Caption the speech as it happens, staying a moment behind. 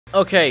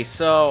Okay,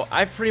 so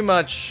I've pretty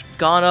much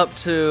gone up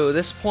to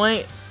this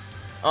point.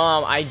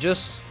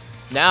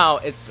 Now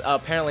it's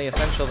apparently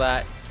essential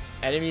that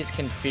enemies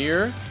can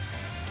fear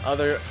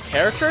other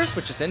characters,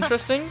 which is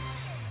interesting.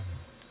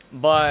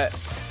 But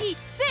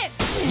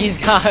he's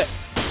got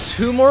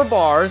 2 more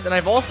bars, and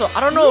I've also, I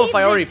don't know if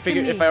I already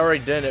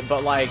did it,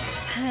 but like,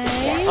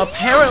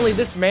 apparently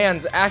this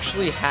man's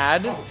actually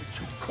had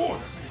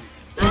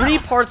 3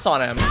 parts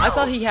on him. I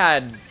thought he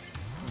had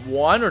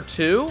 1 or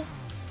 2,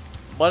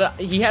 but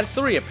he had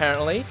 3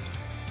 apparently.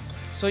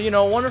 So, you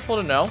know, wonderful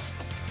to know.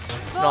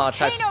 And all that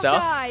type of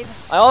stuff.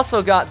 I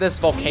also got this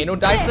volcano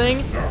dive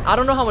thing. I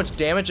don't know how much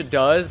damage it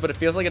does, but it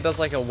feels like it does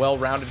like a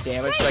well-rounded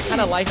damage. So I kind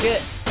of like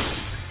it.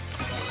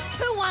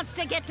 Who wants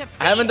to get to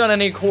I haven't done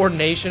any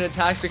coordination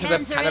attacks because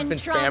I've kind of been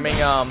spamming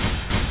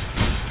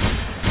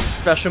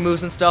special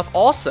moves and stuff.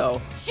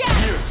 Also,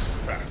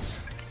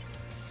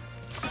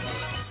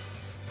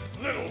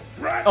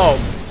 oh,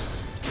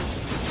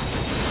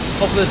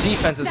 hopefully the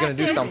defense is gonna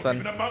do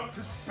something.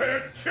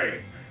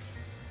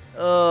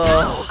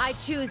 I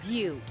choose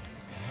you.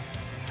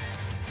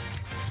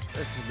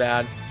 This is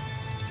bad.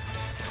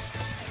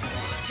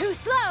 Too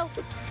slow.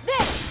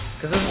 This.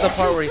 Because this is the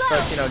part where he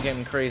starts, you know,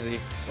 getting crazy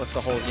with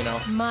the whole, you know.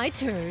 My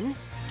turn.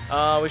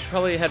 We should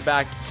probably head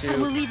back to. I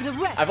will leave the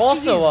rest I've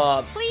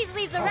also Please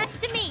leave the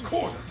rest to me.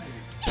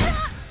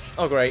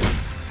 Oh great.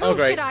 Oh great.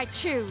 Who should I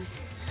choose?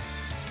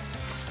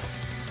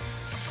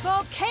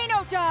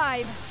 Volcano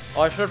dive.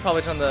 Oh, I should have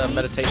probably done the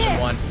meditation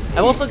one.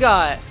 I've also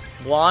got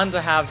Blonde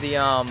to have the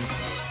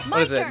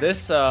what is it?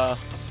 This the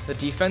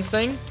defense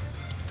thing.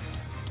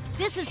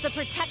 This is the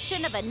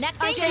protection of a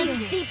next-gen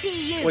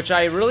CPU. Which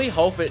I really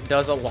hope it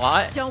does a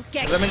lot. Don't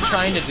get Because I've been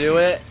trying to do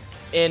it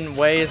in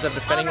ways of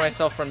defending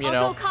myself from, you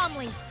know,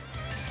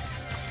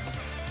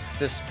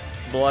 this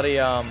bloody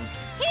Heal.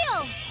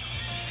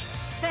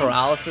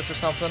 paralysis or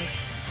something.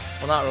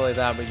 Well, not really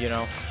that, but you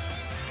know,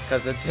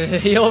 because it's a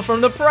heal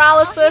from the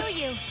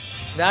paralysis.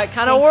 That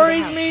kind of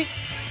worries me.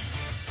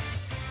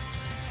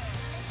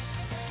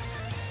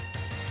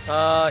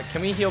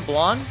 Can we heal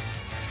Blonde?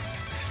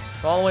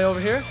 All the way over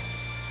here?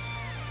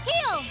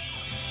 Heal.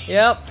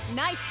 Yep.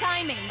 Nice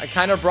timing. I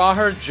kind of brought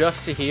her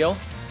just to heal.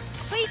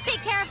 Please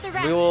take care of the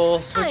rest. We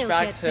will switch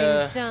back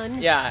to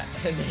done. Yeah,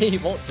 and he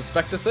won't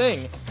suspect a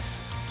thing.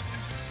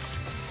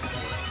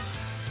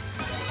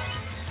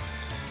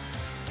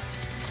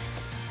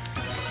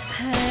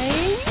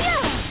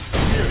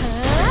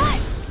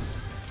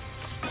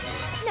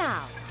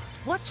 Now,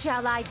 what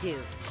shall I do?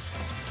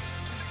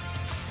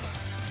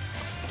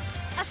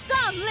 A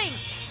psalm link.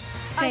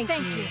 Thank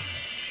you.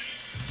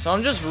 So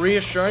I'm just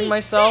reassuring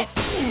myself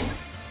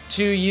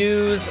to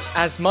use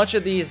as much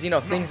of these, you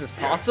know, things as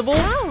possible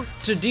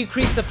to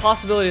decrease the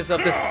possibilities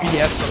of this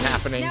BS from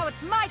happening. Now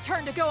it's my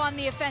turn to go on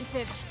the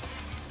offensive.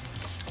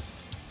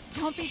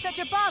 Don't be such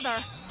a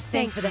bother.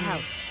 Thanks for the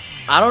help.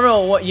 I don't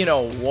know what, you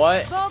know,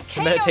 what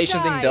the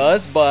meditation thing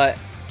does, but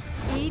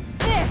Eat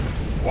this.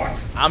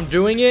 I'm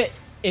doing it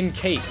in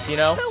case, you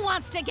know? Who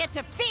wants to get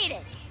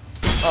defeated?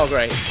 Oh,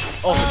 great.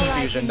 Also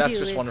confusion. That's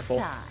just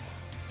wonderful.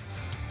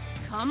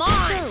 Come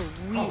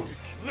on.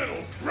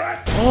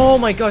 Oh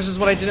my gosh, this is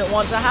what I didn't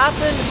want to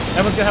happen.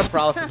 Everyone's gonna have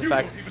paralysis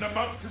effect.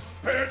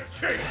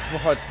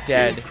 Oh, it's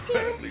dead.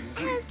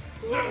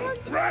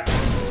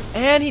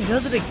 And he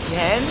does it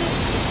again?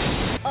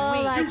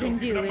 All I can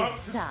do is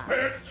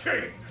sigh.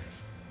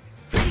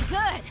 Pretty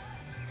good.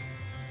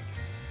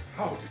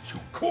 How did you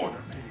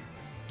corner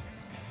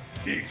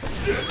me? Eat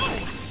this.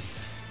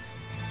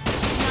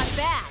 Not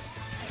bad.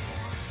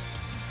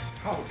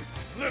 How did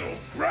little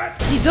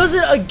brat? He does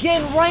it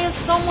again right as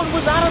someone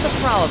was out of the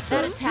That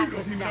paralysis. attack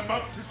was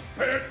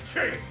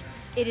nothing.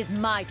 It is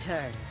my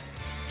turn.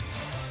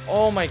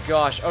 Oh my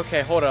gosh.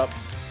 Okay, hold up.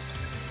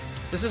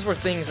 This is where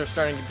things are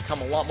starting to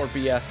become a lot more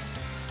BS.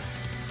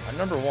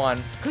 Number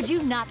 1. Could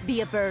you not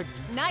be a bird?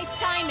 Nice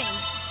timing.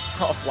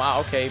 Oh wow.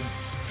 Okay.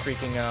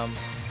 Freaking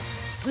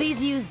Please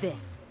use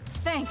this.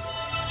 Thanks.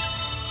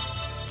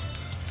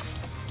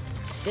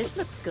 This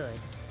looks good.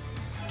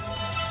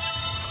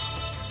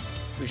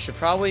 We should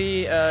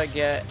probably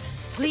get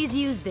Please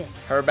use this.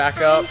 her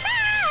back up,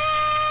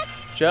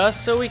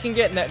 just so we can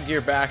get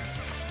Netgear back.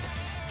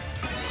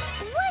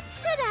 What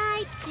should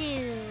I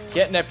do?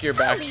 Get Netgear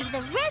back. I'll leave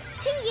the rest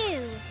to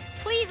you.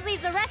 Please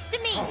leave the rest to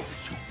me.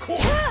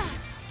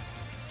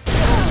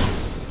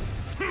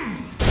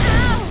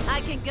 I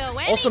can go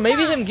anytime. Also,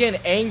 maybe him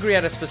getting angry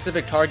at a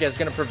specific target is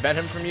gonna prevent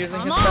him from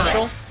using his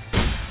special.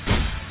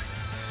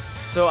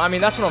 So, I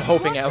mean, that's what I'm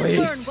hoping at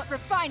Learn least. what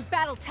refined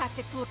battle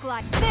tactics look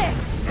like.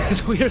 This.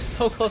 Because we are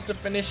so close to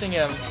finishing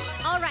him.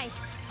 All right,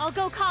 I'll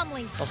go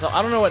calmly. Also,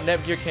 I don't know what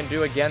Netgear can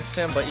do against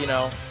him, but you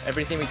know,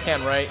 everything we can,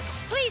 right?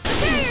 Please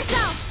prepare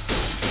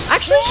yourself.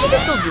 Actually, she can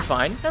still do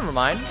fine. Never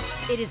mind.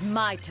 It is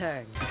my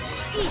turn.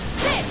 Eat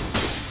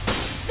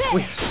this.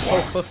 We're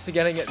so close to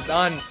getting it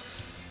done.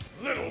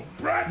 Little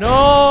brat.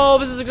 No,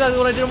 this is exactly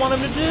what I didn't want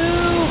him to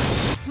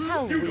do.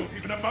 How You weak. don't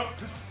even amount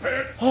to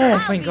spare. Oh, I'll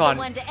thank be God. the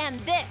one to end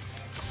this.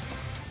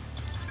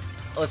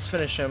 Let's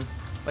finish him.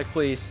 Like,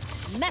 please.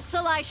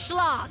 Metzelai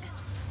Schlag.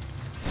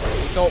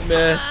 Don't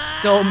miss.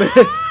 Don't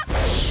miss.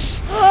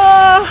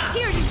 Ah.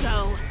 Here you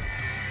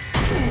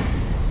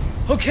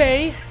go.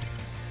 Okay.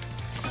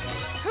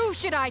 Who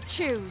should I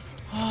choose?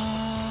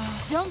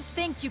 Don't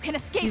think you can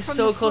escape He's from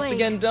so this close to blade.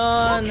 getting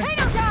done.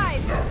 Volcano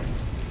dive!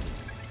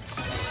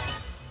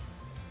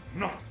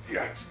 Not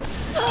yet.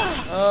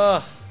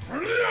 Uh,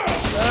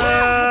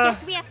 I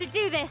guess we have to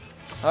do this.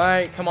 all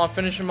right, come on,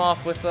 finish him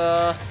off with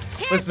Tear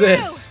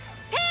this.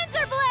 through.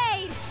 Panzer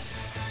blade!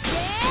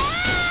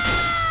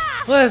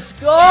 Yeah! Let's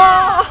go!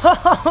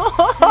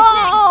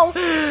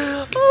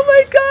 Oh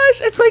my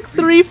gosh, it's like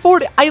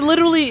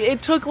 3:40.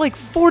 It took like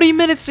 40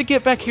 minutes to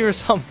get back here or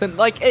something.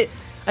 Like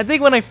I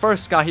think when I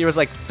first got here it was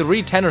like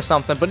 3:10 or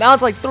something, but now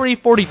it's like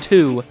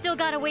 3:42. Still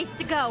got a ways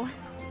to go.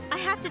 I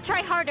have to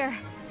try harder.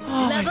 Oh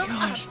my Level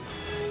gosh,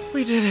 up.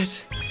 we did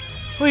it.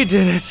 We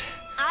did it.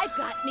 I've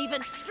gotten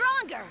even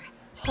stronger.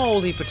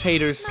 Holy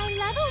potatoes. My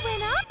level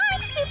went up.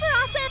 I'm super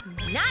awesome.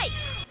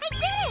 Nice. I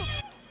did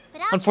it.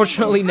 But I'll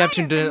Unfortunately, try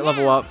Neptune harder didn't from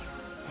level now. up.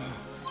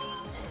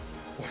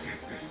 What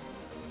is this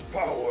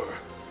power?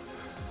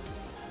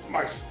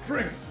 My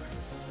strength.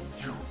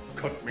 You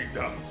cut me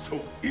down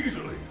so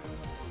easily,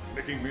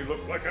 making me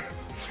look like a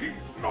cheap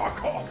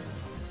knockoff.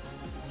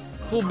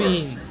 Cool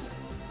beans.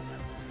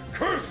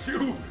 Curse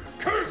you!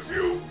 Curse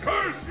you!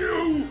 Curse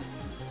you!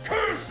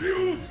 Curse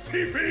you,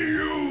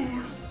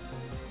 CPUs!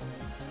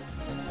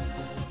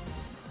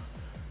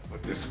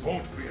 But this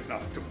won't be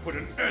enough to put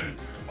an end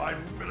to my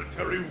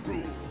military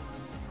rule.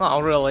 Oh,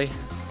 really?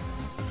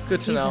 Good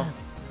to know.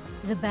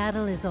 The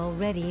battle is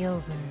already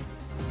over.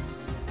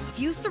 If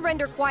you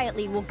surrender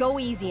quietly, we'll go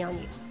easy on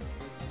you.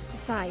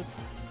 Besides,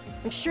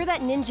 I'm sure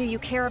that ninja you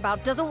care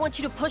about doesn't want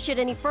you to push it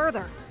any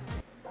further.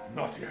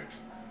 Not yet.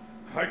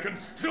 I can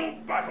still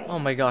battle. Oh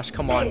my gosh,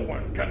 come No on.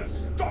 one can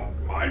stop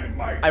my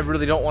might. I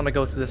really don't want to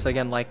go through this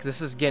again. Like,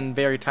 this is getting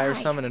very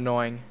tiresome and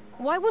annoying.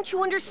 Why won't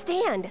you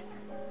understand?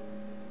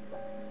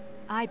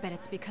 I bet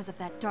it's because of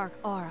that dark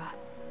aura.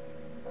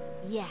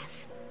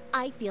 Yes,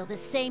 I feel the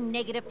same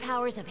negative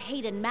powers of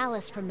hate and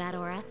malice from that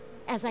aura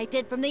as I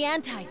did from the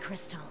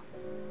anti-crystal.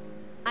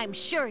 I'm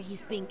sure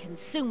he's being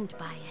consumed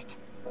by it.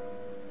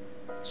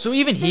 So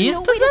even there he is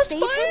no way to possessed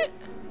save by him?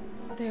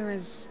 it? There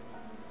is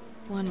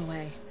one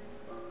way.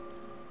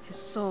 His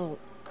soul,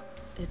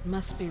 it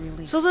must be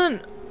released.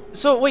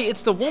 So wait,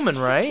 it's the woman,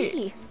 right?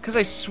 be. Because I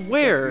That's the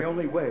swear.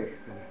 only way.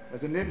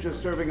 As a ninja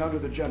serving under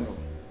the general,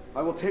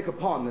 I will take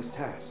upon this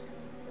task.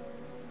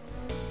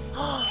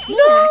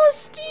 No,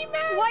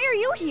 Steamax! Why are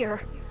you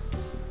here?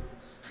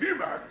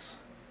 Steamax,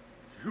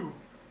 you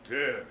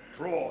dare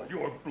draw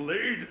your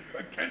blade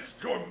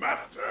against your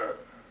master?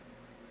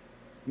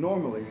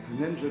 Normally,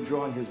 a ninja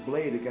drawing his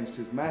blade against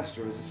his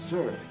master is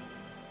absurd.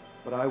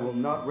 But I will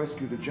not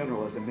rescue the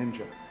general as a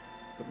ninja,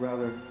 but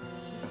rather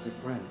as a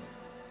friend.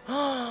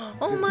 Oh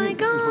To my think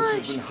this is what gosh!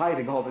 you've been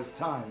hiding all this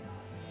time.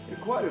 You're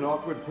quite an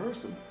awkward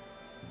person.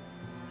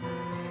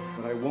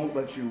 But I won't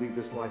let you leave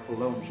this life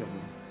alone, General.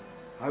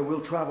 I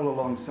will travel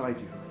alongside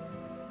you.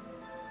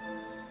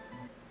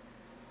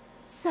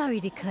 Sorry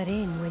to cut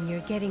in when you're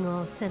getting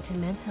all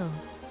sentimental,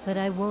 but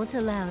I won't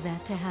allow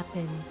that to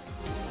happen.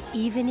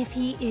 Even if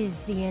he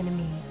is the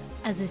enemy,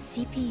 as a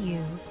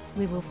CPU,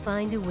 we will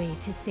find a way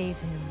to save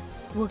him.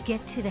 We'll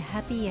get to the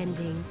happy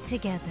ending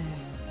together.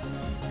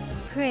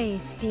 Pray,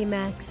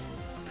 Steamax.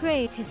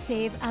 Pray to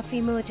save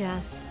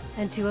Afimojas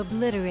and to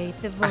obliterate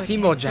the vortex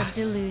Afimojas. of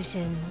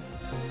delusion.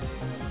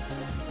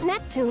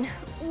 Neptune,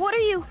 what are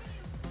you?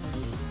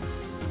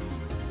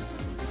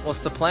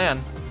 What's the plan?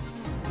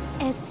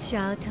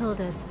 Shao told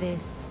us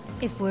this.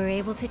 If we're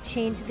able to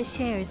change the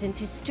shares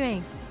into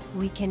strength,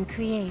 we can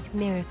create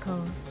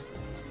miracles.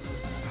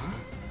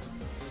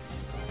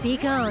 Be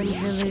gone,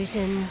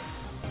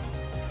 delusions.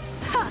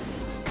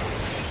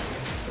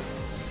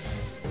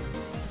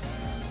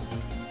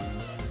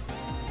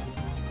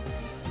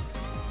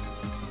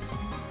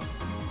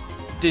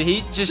 Did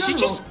he just? She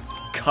just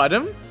cut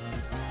him?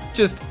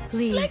 Just.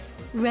 Please,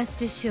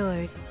 rest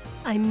assured.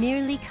 I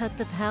merely cut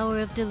the power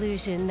of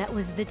delusion that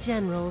was the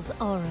General's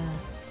aura.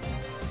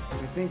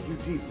 I thank you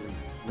deeply,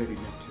 Lady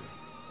Neptune.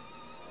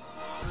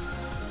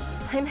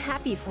 I'm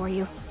happy for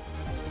you.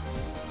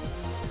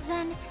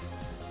 Then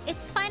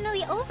it's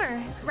finally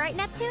over, right,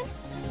 Neptune?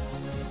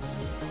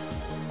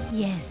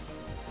 Yes.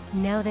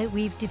 Now that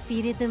we've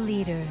defeated the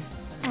leader,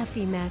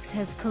 Afimax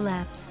has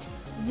collapsed.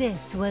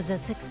 This was a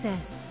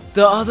success.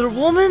 The other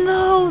woman,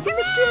 though? The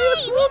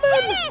mysterious We woman!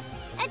 did it!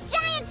 A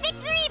giant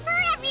victory for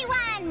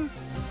everyone!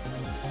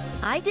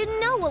 I didn't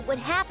know what would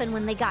happen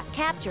when they got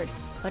captured,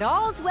 but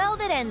all's well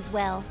that ends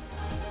well.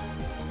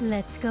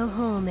 Let's go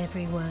home,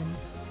 everyone.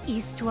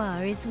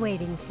 Histoire is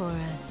waiting for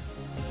us.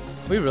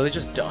 We really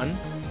just done?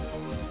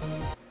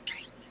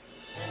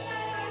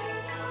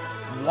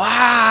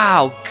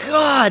 Wow!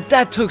 God,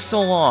 that took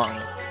so long.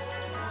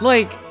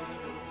 Like,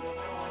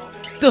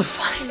 the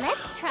final.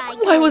 Let's try.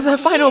 Why was that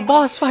final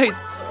boss fight?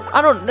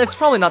 I don't. It's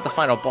probably not the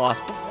final boss,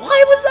 but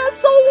why was that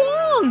so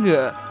long?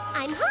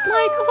 I'm home.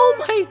 Like,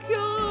 oh my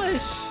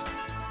gosh.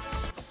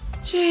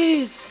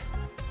 Jeez.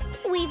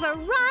 We've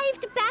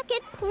arrived back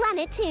at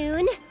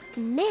Planetoon.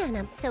 Man,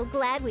 I'm so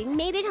glad we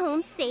made it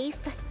home safe.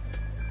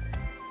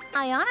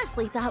 I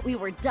honestly thought we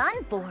were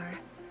done for.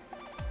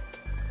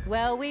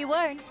 Well, we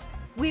weren't.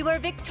 We were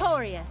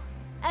victorious.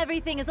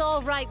 Everything is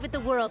all right with the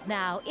world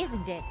now,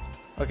 isn't it?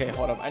 Okay,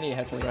 hold up. I need to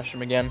head for the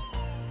restroom again.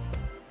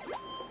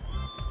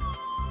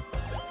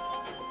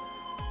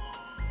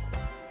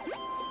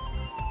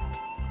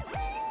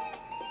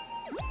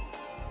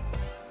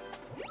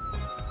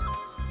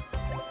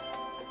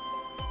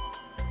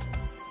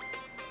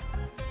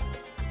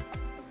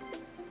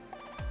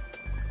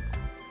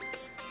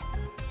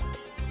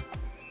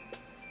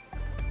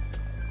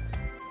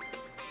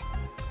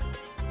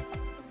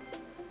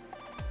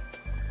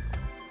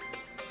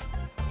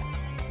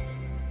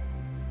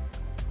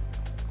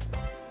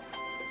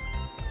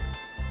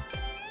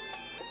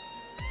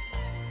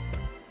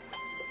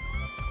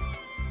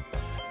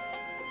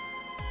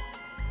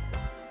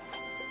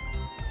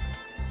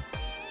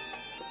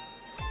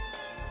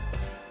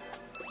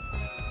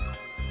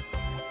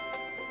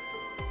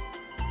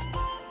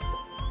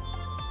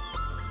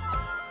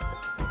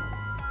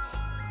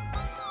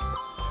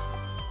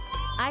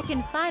 I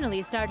can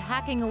finally start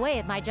hacking away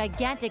at my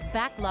gigantic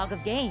backlog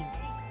of games.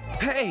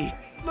 Hey,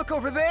 look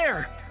over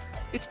there!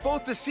 It's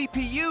both the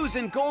CPUs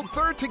and Gold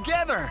Third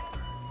together!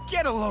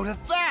 Get a load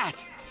of that!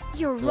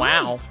 You're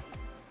Wow. right.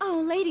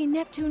 Oh, Lady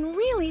Neptune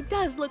really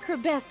does look her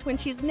best when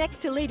she's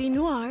next to Lady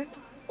Noir.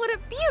 What a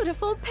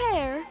beautiful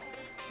pair!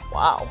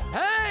 Wow.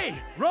 Hey!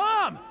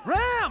 Ram!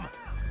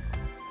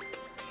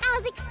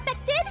 As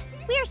expected,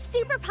 we're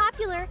super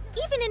popular,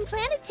 even in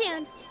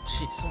Planetoon.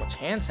 Jeez, so much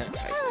hand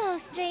sanitizer. Hello,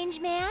 strange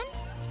man.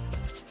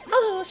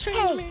 Hello,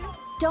 strange Hey,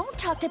 don't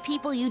talk to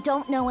people you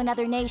don't know in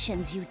other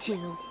nations, you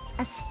two.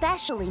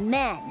 Especially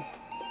men.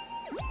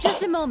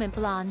 Just a moment,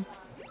 Blonde.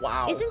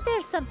 Wow. Isn't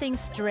there something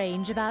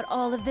strange about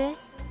all of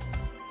this?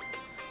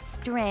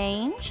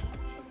 Strange?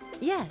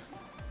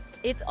 Yes.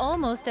 It's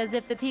almost as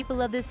if the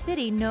people of the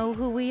city know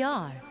who we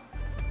are.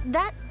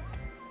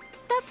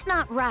 That's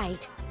not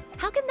right.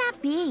 How can that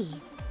be?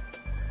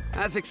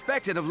 As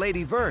expected of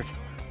Lady Vert.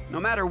 No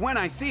matter when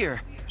I see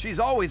her, she's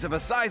always of a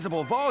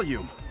sizable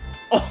volume.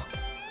 Oh,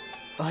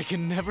 I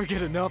can never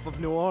get enough of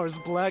Noir's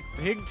black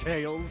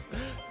pigtails.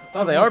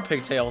 oh, they are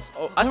pigtails.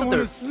 Oh, I thought they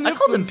were. I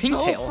called them so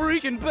pigtails.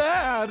 freaking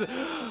bad.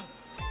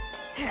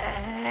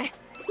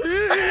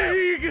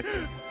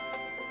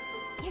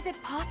 Is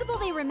it possible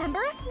they remember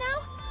us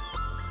now?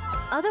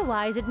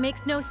 Otherwise, it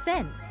makes no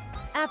sense.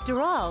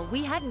 After all,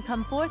 we hadn't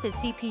come forth as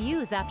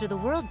CPUs after the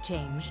world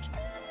changed.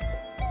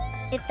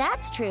 If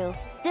that's true,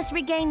 this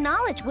regained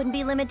knowledge wouldn't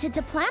be limited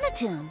to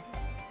Planetoon.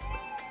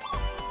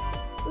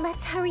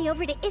 Let's hurry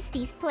over to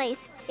Isty's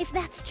place. If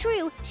that's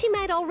true, she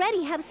might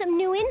already have some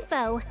new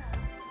info.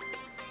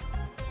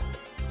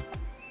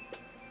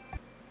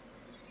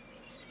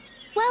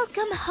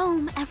 Welcome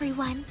home,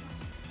 everyone.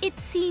 It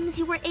seems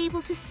you were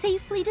able to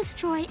safely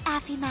destroy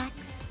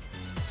Affimax.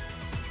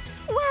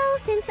 Well,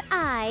 since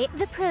I,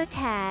 the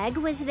protag,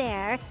 was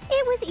there,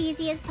 it was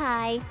easy as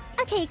pie.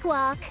 A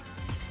cakewalk.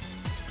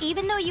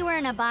 Even though you were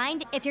in a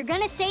bind, if you're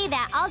gonna say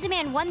that, I'll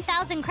demand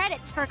 1,000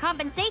 credits for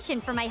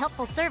compensation for my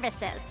helpful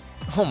services.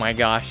 Oh my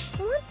gosh.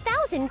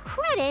 1,000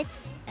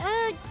 credits?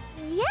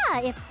 Yeah,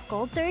 if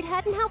Gold Third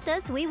hadn't helped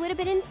us, we would have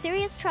been in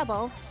serious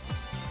trouble.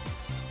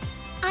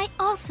 I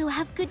also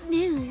have good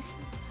news.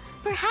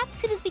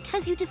 Perhaps it is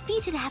because you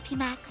defeated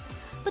Affimax,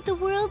 but the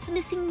world's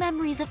missing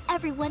memories of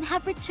everyone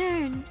have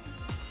returned.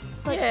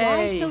 But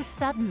why so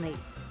suddenly?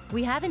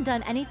 We haven't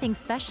done anything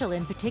special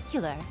in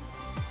particular.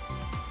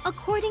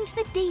 According to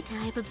the data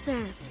I've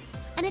observed,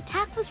 an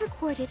attack was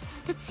recorded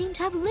that seemed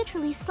to have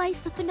literally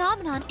sliced the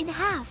phenomenon in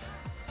half.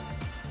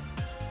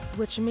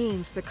 Which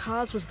means the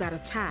cause was that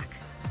attack.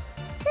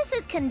 This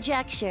is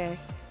conjecture,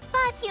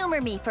 but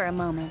humor me for a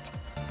moment.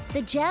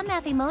 The gem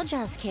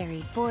Affimojas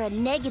carried bore a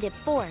negative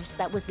force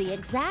that was the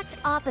exact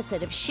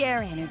opposite of share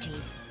energy.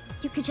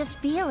 You could just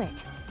feel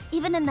it,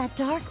 even in that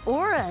dark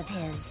aura of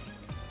his.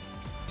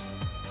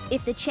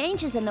 If the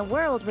changes in the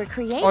world were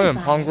created I am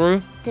by hungry.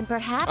 it, then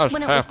perhaps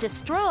when it was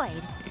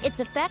destroyed, its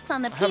effects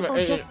on the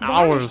people just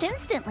vanished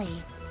instantly.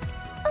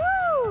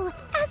 Ooh,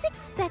 as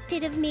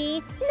expected of me,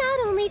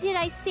 not only did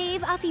I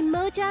save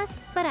Affimojas,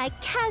 but I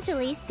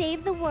casually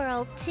saved the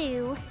world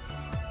too.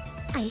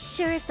 I'm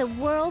sure if the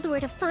world were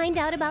to find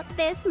out about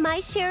this, my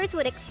shares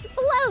would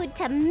explode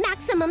to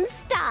maximum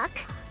stock.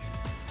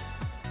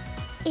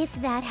 If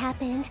that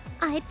happened,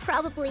 I'd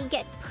probably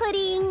get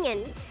pudding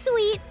and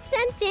sweets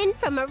sent in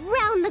from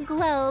around the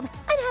globe.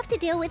 I'd have to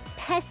deal with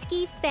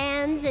pesky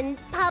fans and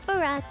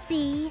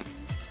paparazzi.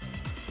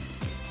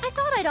 I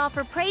thought I'd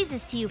offer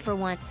praises to you for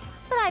once,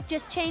 but I've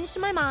just changed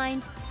my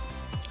mind.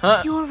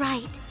 Huh? You're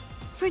right.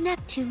 For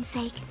Neptune's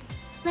sake,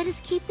 let us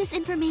keep this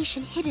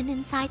information hidden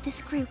inside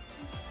this group.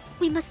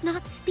 We must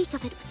not speak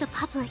of it with the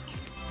public.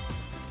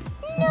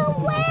 No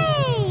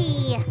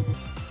way!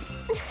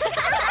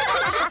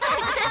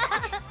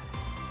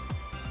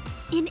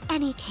 In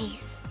any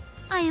case,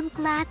 I am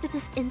glad that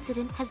this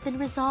incident has been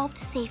resolved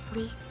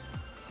safely.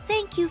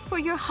 Thank you for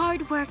your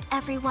hard work,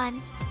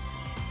 everyone.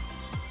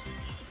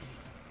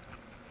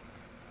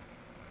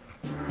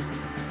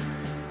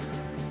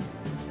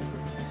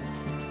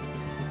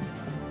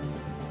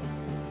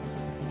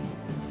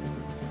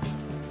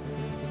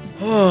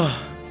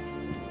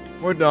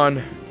 We're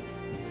done.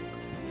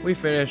 We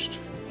finished.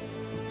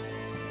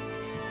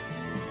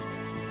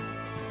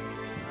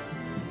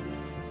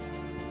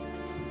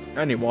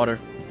 I need water.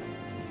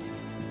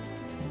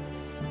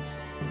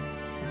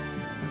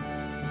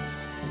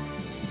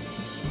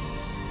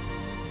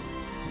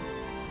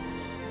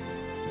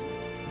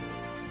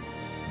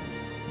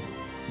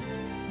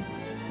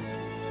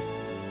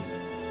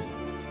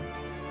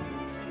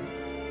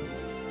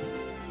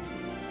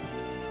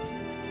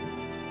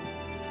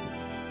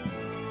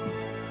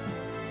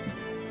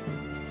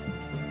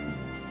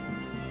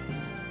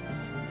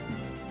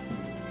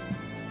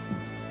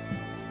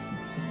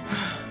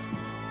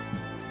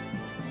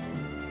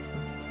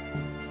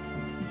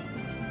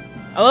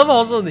 I love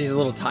also these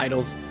little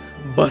titles.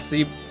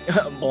 Bussy,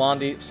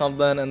 Blondie,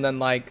 something, and then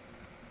like...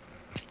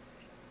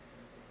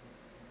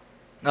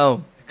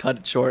 Oh, cut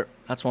it short.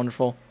 That's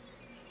wonderful.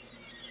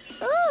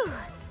 Ooh,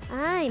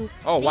 I'm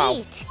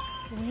beat.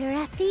 We're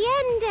at the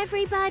end,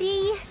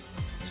 everybody.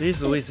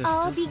 Jeez Louise, It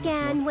all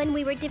began when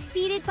we were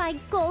defeated by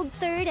Gold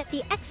Third at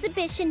the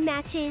exhibition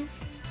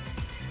matches.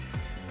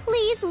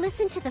 Please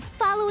listen to the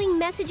following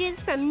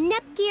messages from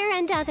Nepgear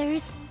and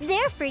others.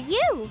 They're for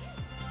you.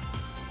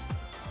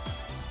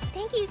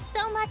 Thank you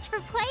so much for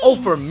playing. Oh,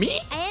 for me?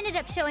 I ended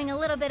up showing a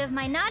little bit of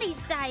my naughty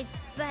side,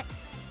 but...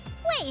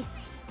 Wait,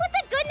 what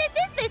the goodness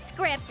is this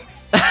script?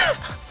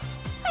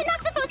 I'm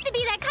not supposed to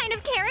be that kind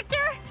of character.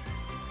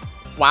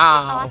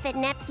 Wow. Get off it,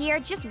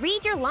 Nepgear. Just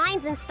read your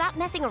lines and stop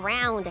messing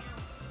around.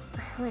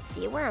 Let's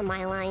see, where are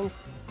my lines?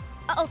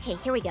 Okay,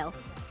 here we go.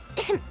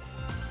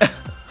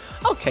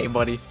 Okay,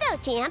 buddy. So,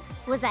 champ,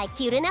 was I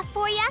cute enough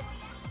for ya?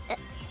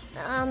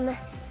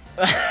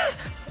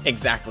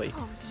 Exactly.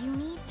 Oh,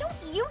 Yumi, don't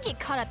you get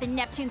caught up in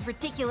Neptune's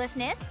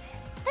ridiculousness.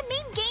 The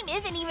main game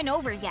isn't even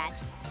over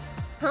yet.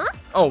 Huh?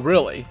 Oh,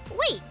 really?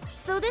 Wait,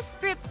 so this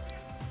script...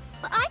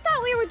 I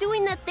thought we were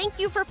doing the thank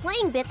you for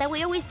playing bit that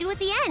we always do at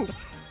the end.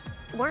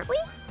 Weren't we?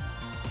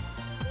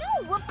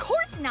 No, of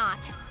course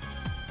not.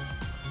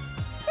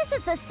 This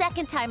is the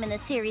second time in the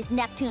series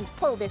Neptune's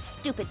pulled this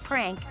stupid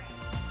prank.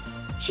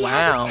 She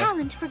has a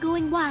talent for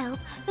going wild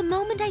the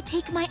moment I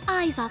take my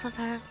eyes off of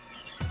her.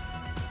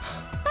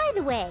 By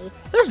the way,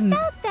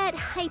 about that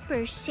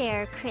hyper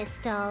share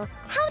crystal,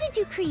 how did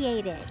you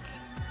create it?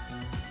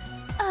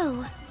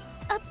 Oh,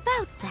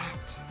 about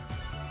that.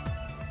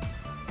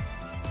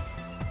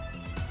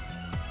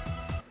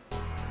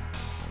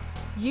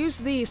 Use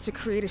these to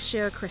create a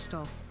share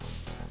crystal.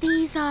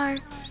 These are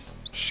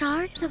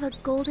shards of a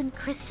golden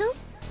crystal?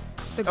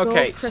 The gold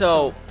Okay, crystal.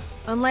 so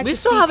Unlike we the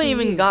still haven't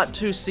CPUs, even got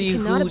to see you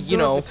cannot who, absorb you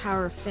know, the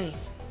power of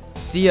faith.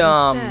 the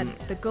Instead,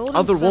 the golden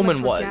other summits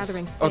woman were was,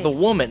 gathering or the faith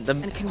woman, the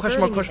and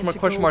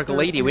question mark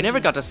lady. We never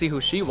got to see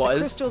who she The was.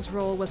 crystal's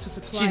role was to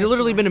supply She's it to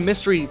literally been a us.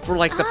 mystery for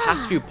like the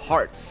past few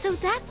parts. So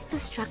that's the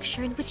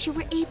structure in which you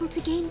were able to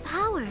gain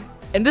power.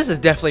 And this is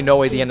definitely no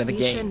way the end of the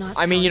Alicia game. not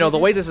I mean, tell you know, you the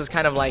way this? this is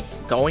kind of like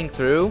going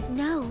through,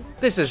 No.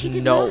 this is she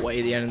did no not.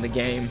 way the end of the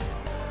game.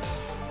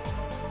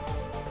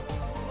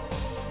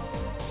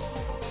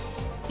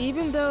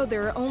 Even though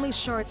there are only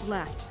shards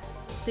left,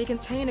 they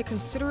contain a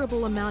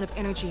considerable amount of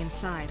energy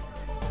inside.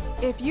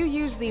 If you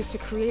use these to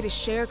create a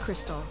share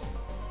crystal,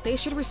 they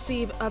should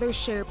receive other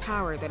share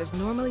power that is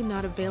normally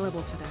not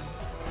available to them.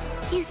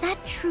 Is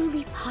that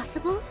truly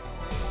possible?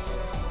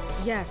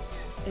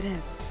 Yes, it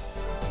is.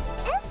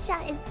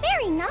 Escha is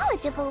very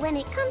knowledgeable when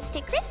it comes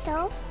to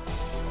crystals.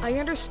 I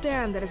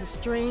understand that is a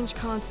strange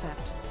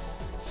concept,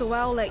 so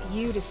I'll let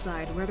you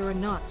decide whether or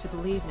not to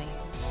believe me.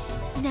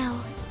 No,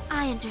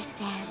 I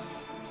understand.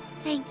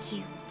 Thank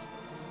you.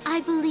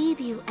 I believe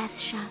you,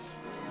 Escha.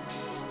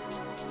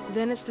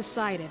 Then it's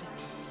decided.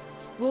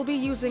 We'll be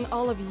using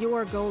all of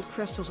your gold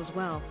crystals as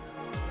well.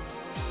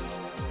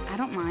 I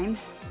don't mind.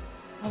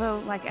 Although,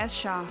 like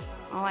Escha,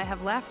 all I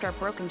have left are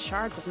broken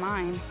shards of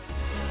mine.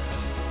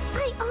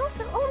 I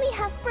also only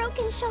have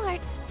broken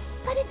shards,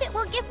 but if it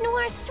will give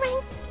Noir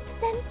strength,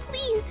 then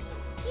please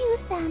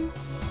use them.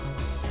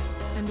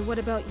 And what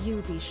about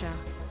you, Bisha?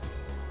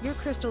 Your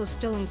crystal is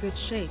still in good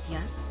shape,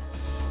 yes?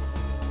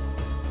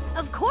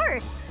 Of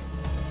course.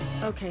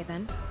 Okay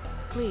then.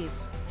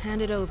 Please,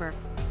 hand it over.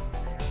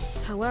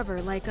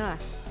 However, like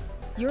us,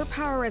 your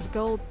power as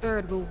Gold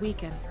Third will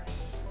weaken.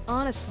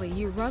 Honestly,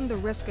 you run the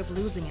risk of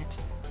losing it.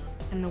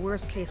 In the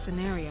worst case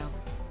scenario,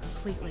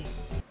 completely.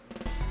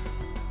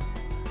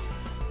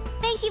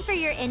 Thank you for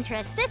your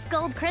interest. This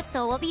gold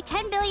crystal will be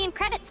 10 billion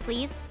credits,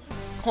 please.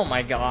 Oh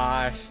my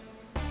gosh.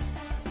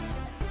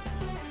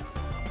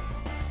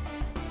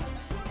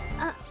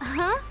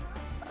 Huh?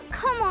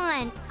 Come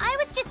on. I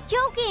was just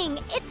joking.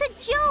 It's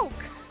a joke.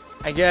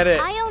 I get it.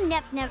 I owe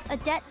Nep a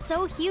debt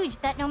so huge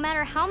that no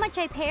matter how much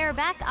I pay her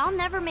back, I'll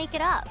never make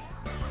it up.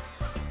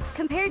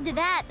 Compared to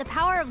that, the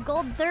power of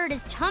Gold Third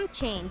is chump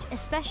change,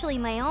 especially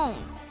my own.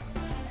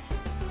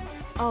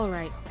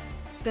 Alright,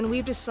 then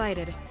we've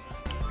decided.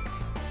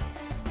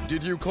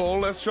 Did you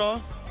call, Escha?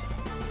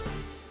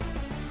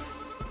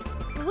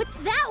 What's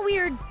that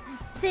weird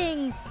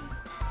thing?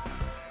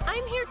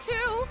 I'm here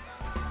too.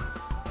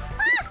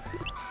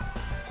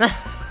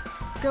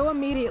 Go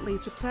immediately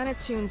to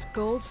Planeptune's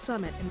Gold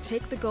Summit and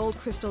take the gold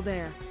crystal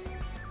there.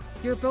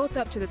 You're both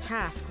up to the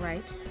task,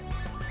 right?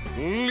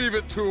 Leave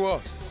it to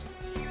us.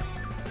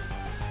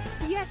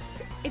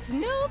 Yes, it's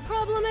no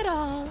problem at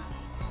all.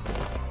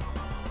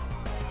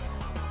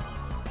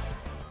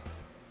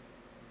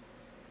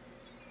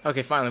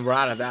 Okay, finally, we're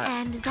out of that.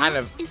 And Kind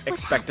that of is what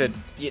expected.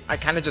 Yeah, I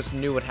kind of just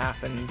knew what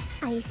happened.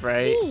 I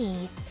right?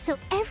 see. So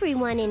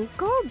everyone in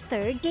Gold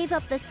Third gave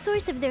up the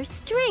source of their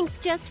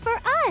strength just for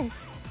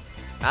us.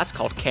 That's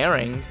called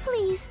caring.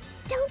 Please,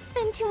 don't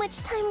spend too much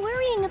time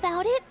worrying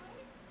about it.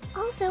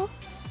 Also,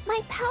 my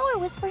power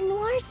was for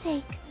Noir's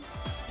sake.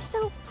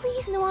 So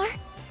please, Noir,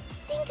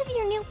 think of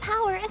your new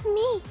power as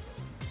me,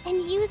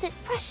 and use it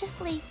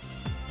preciously.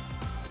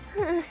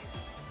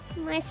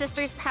 My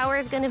sister's power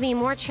is gonna be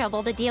more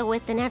trouble to deal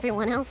with than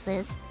everyone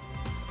else's.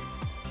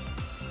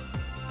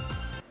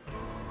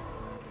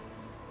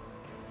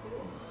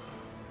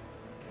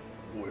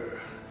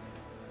 Where?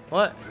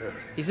 What?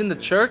 He's in the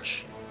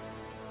church?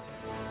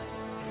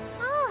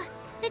 Oh,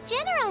 the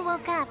General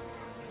woke up.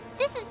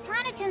 This is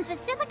Planeptune's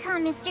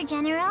Pacificon, Mr.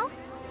 General.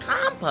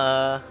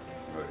 Compa.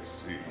 I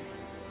see.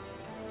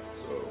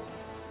 So,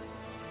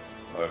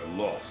 I've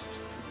lost to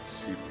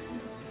the CPU.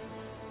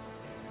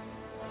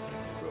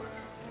 But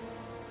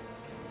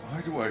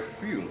why do I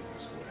feel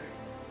this way?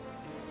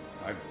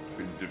 I've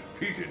been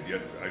defeated,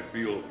 yet I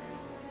feel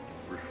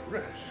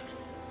refreshed.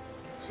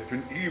 As if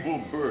an evil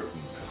burden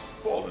has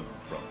fallen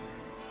from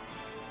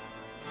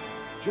me.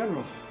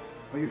 General,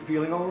 are you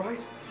feeling all right?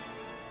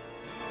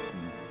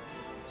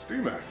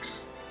 Steamax,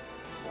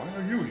 why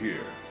are you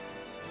here?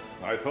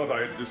 I thought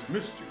I had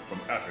dismissed you from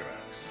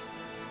Afimax.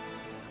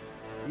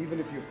 Even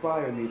if you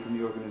fire me from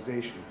the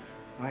organization,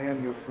 I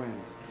am your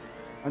friend.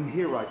 I'm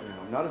here right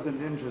now, not as a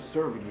ninja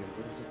serving you,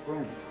 but as a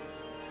friend.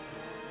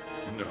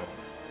 No.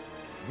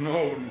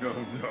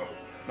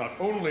 Not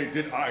only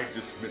did I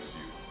dismiss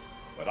you,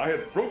 but I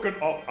had broken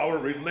off our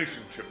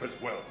relationship as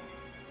well.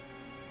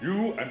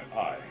 You and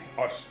I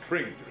are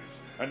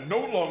strangers and no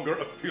longer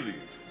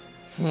affiliated.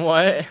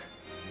 What?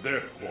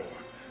 Therefore,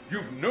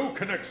 you've no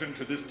connection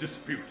to this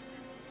dispute.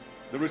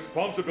 The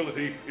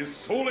responsibility is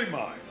solely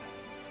mine.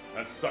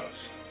 As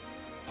such,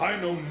 I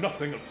know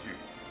nothing of you.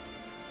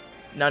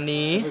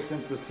 Nani? Ever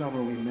since the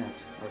summer we met,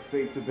 our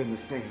fates have been the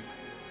same.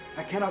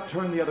 I cannot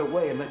turn the other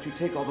way and let you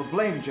take all the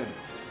blame, General.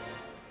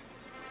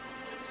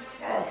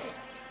 Oh,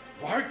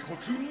 why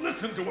don't you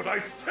listen to what I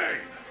say?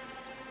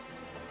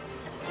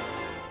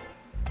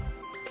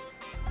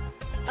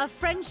 A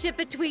friendship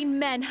between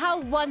men, how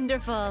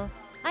wonderful!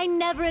 I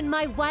never in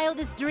my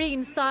wildest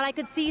dreams thought I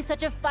could see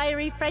such a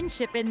fiery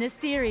friendship in this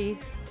series.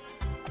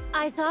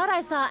 I thought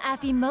I saw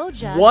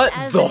Afimoja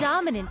as the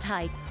dominant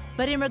type,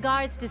 but in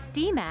regards to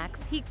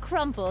Steamax, he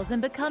crumples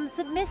and becomes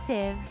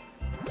submissive.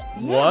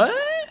 What?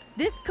 Yes,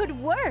 this could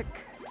work.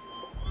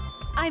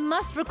 I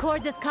must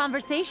record this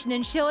conversation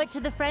and show it to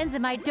the friends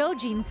in my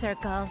Dojin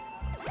circle.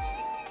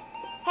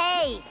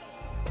 Hey!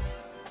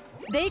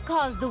 They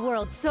caused the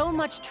world so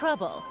much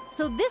trouble,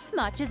 so this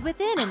much is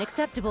within an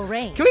acceptable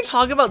range. Can we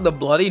talk about the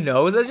bloody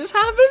nose that just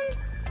happened?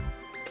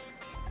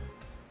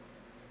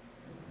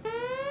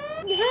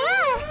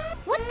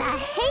 What the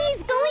hey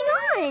is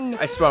going on?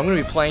 I swear I'm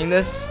gonna be playing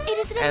this It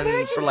is an and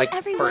emergency, for like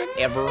everyone.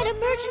 forever. An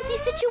emergency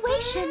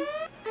situation.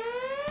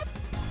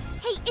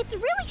 Hey, it's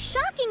really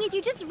shocking if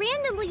you just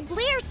randomly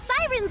blare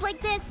sirens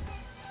like this.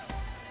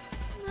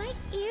 My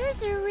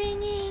ears are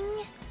ringing.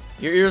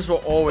 Your ears will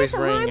always This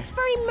ring. alarm's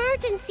for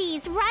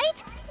emergencies,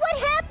 right? What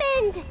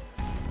happened?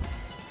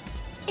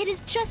 It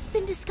has just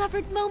been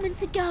discovered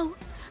moments ago,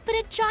 but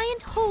a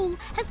giant hole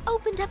has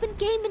opened up in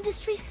game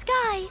industry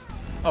sky.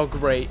 Oh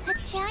great. A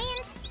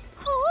giant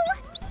hole?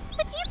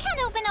 But you can't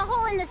open a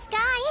hole in the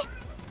sky.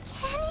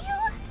 Can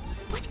you?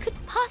 What could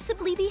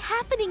possibly be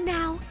happening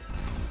now?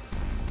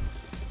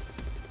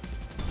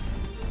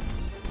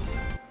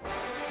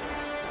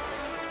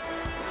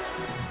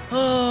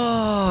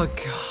 Oh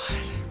god.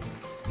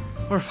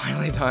 We're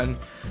finally done.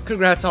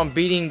 Congrats on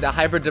beating the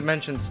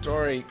hyperdimension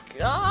story.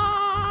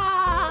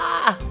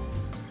 Ah!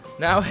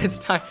 Now it's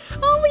time.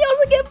 Oh, we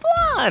also get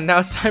blonde. Now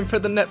it's time for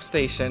the Nep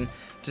Station.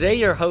 Today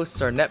your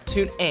hosts are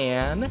Neptune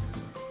and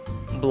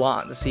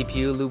Blonde, the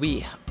CPU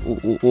Louis.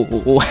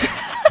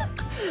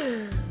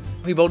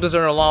 We both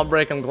deserve a long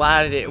break. I'm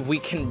glad we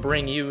can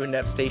bring you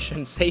Nep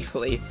Station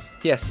safely.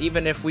 Yes,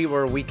 even if we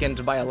were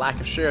weakened by a lack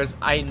of shares,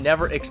 I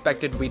never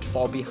expected we'd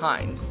fall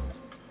behind.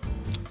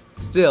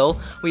 Still,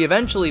 we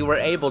eventually were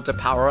able to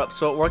power up,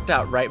 so it worked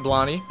out, right,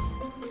 Blondie?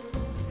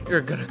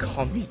 You're gonna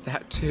call me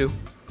that too.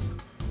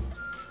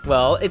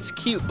 Well, it's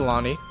cute,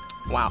 Blondie.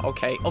 Wow,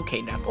 okay,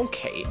 Nep,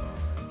 okay.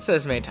 Said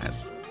this many times.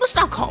 Well,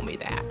 stop calling me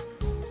that.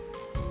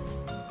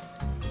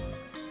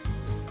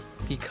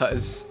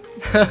 Because...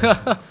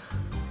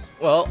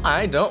 well,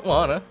 I don't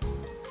wanna.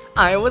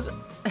 I was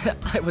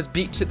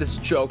beat to this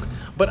joke,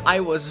 but I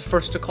was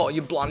first to call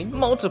you Blondie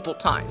multiple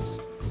times.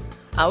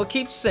 I'll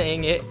keep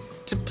saying it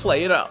to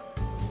play it up.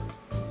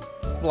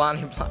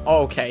 Blondie,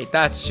 okay,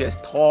 that's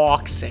just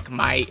toxic,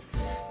 mate.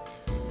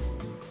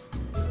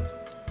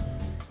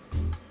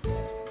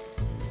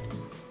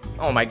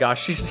 Oh my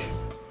gosh, she's...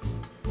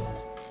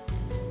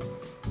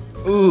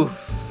 Ooh.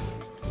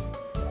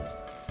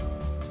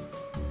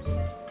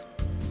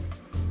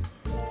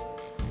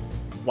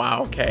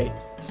 Wow, okay.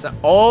 So,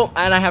 oh,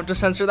 and I have to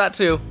censor that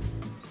too.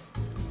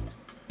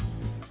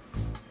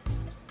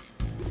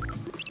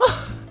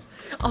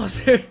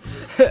 Also,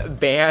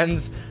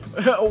 bans,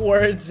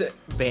 words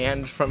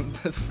banned from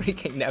the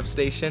freaking Nep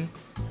station.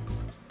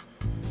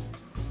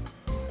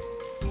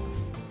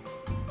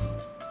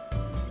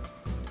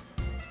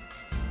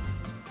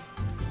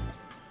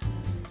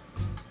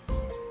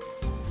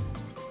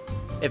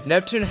 If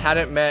Neptune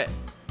hadn't met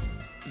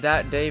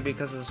that day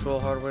because of the scroll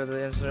hardware,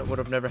 the incident would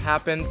have never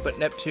happened, but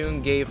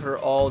Neptune gave her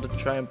all to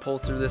try and pull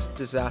through this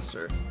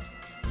disaster.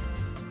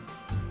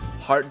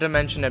 Heart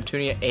Dimension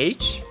Neptunia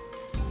H?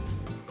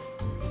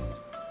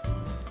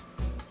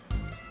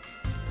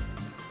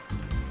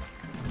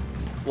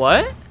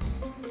 What?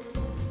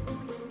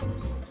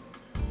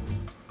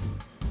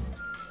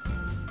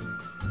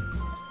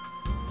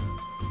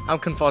 I'm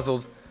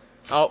confuzzled.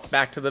 Oh,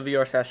 back to the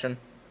VR session.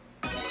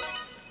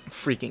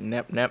 Freaking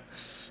Nep.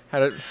 Had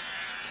to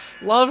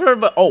love her,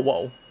 but oh,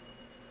 whoa.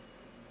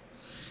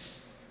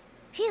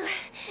 Phew,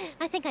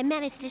 I think I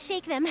managed to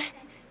shake them.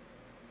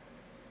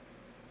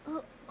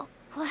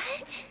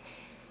 What?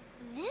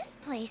 This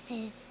place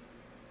is...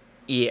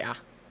 Yeah.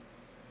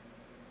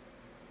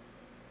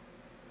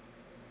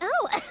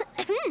 Oh,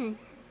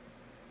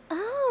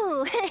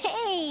 oh,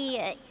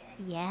 hey.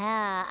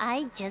 Yeah,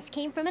 I just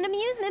came from an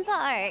amusement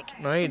park.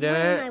 No, you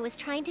didn't. When I was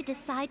trying to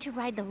decide to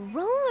ride the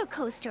roller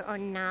coaster or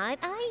not,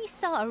 I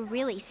saw a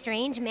really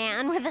strange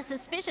man with a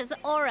suspicious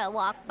aura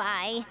walk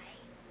by.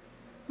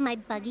 My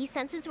buggy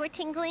senses were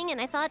tingling,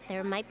 and I thought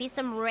there might be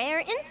some rare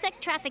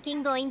insect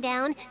trafficking going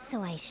down,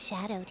 so I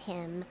shadowed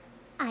him.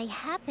 I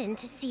happened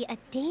to see a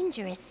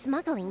dangerous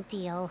smuggling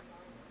deal.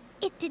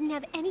 It didn't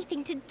have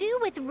anything to do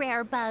with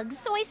rare bugs,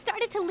 so I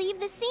started to leave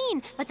the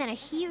scene, but then a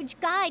huge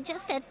guy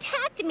just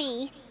attacked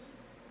me.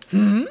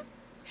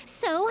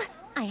 So,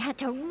 I had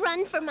to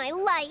run for my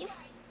life.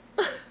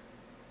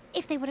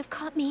 If they would have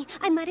caught me,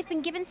 I might have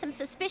been given some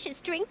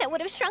suspicious drink that would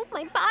have shrunk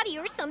my body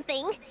or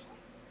something.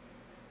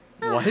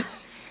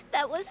 What?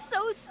 That was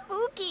so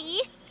spooky.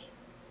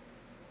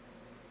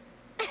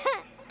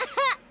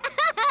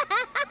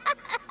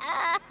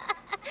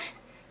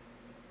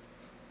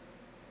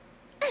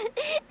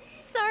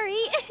 Sorry.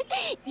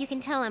 You can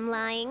tell I'm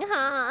lying,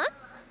 huh?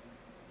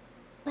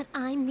 But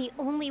I'm the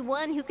only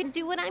one who can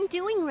do what I'm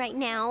doing right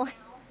now.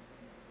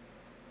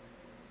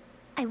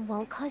 I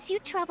won't cause you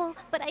trouble,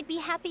 but I'd be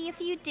happy if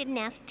you didn't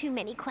ask too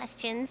many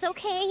questions,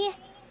 okay?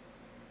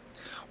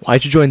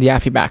 Why'd you join the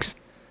Affybacks?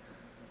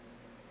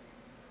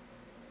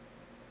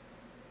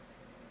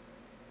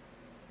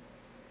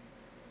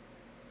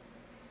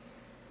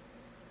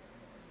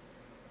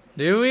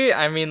 Do we?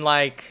 I mean,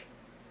 like...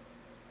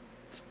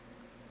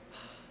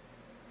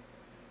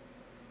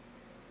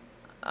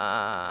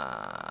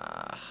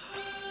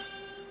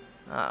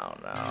 I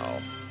don't know.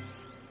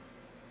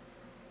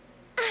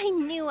 I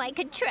knew I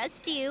could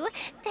trust you.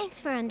 Thanks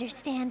for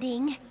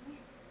understanding.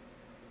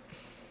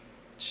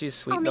 She's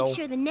sweet, I'll though. make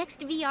sure the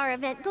next VR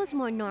event goes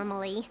more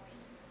normally.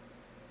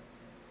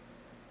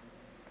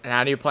 And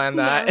how do you plan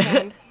that? Now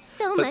then,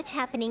 so much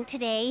happening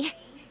today.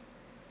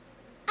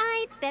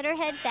 I'd better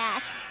head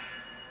back.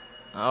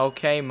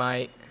 Okay,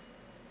 mate.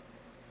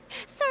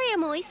 Sorry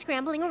I'm always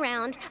scrambling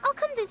around. I'll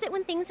come visit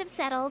when things have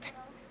settled.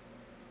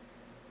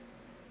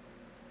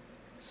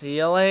 See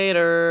you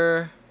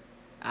later,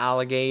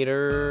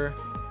 alligator.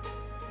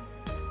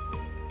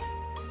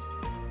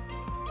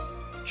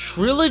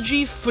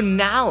 Trilogy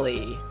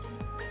finale.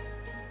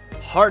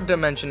 Heart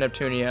Dimension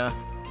Neptunia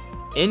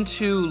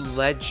into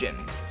Legend.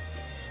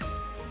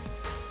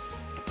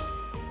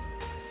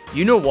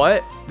 You know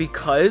what?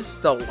 Because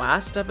the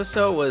last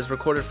episode was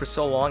recorded for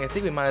so long, I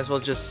think we might as well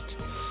just...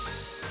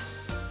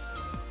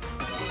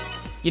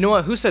 You know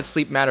what? Who said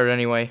sleep mattered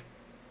anyway?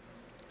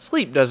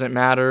 Sleep doesn't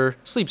matter.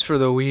 Sleep's for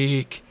the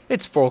weak.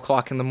 It's 4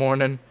 o'clock in the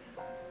morning.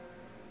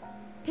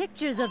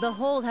 Pictures of the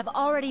hole have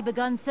already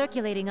begun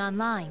circulating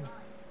online.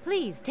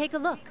 Please take a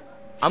look.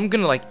 I'm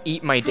gonna like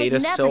eat my data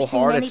so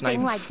hard it's not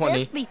even like funny.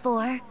 This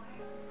before.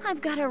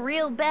 I've got a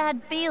real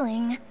bad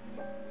feeling.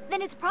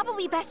 Then it's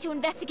probably best to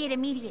investigate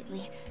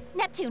immediately.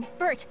 Neptune,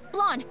 Bert,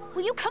 Blonde,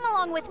 will you come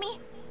along with me?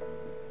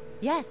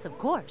 Yes, of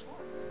course.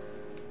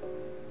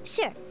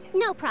 Sure,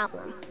 no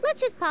problem. Let's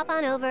just pop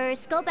on over,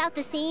 scope out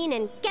the scene,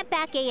 and get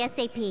back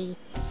ASAP.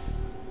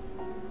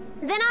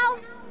 Then I'll...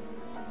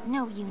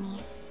 No, Uni.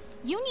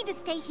 You need to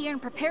stay here and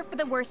prepare for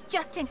the worst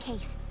just in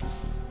case.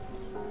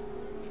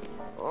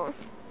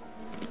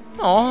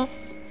 Aww.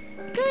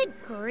 Good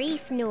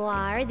grief,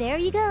 Noir. There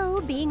you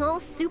go, being all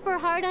super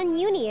hard on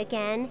Uni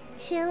again.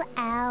 Chill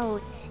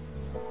out.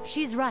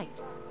 She's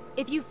right.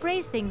 If you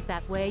phrase things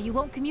that way, you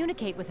won't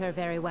communicate with her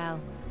very well.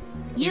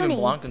 Uni,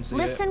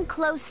 listen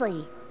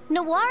closely.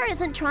 Noir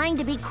isn't trying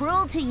to be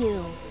cruel to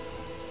you.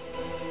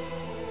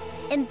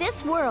 In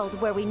this world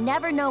where we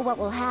never know what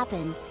will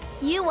happen,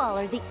 you all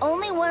are the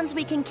only ones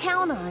we can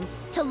count on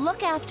to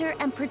look after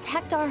and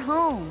protect our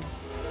home.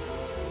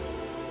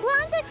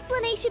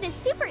 explanation is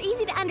super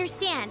easy to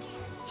understand.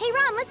 Hey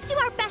Ron, let's do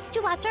our best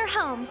to watch our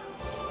home.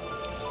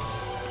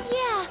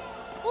 Yeah,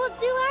 we'll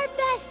do our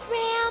best,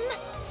 Ram.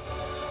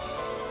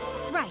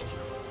 Right.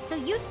 So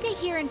you stay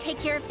here and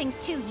take care of things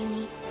too,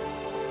 Uni.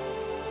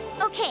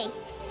 Okay.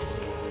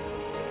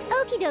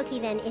 Okie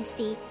dokie then,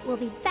 Isti. We'll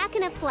be back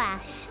in a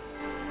flash.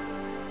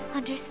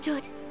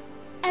 Understood.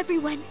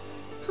 Everyone,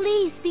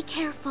 please be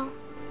careful.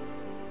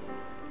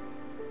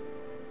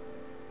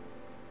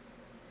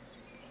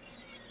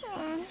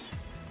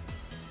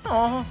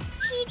 Aww.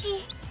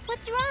 Gigi,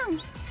 what's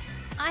wrong?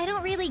 I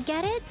don't really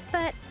get it,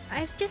 but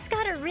I've just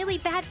got a really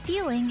bad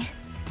feeling.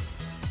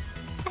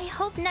 I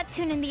hope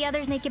Neptune and the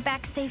others make it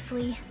back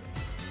safely.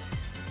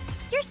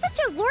 You're such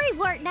a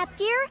worrywart,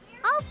 Nepgear.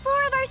 All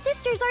 4 of our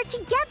sisters are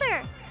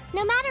together.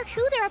 No matter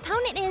who their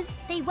opponent is,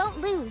 they won't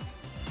lose.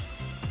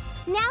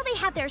 Now they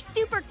have their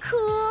super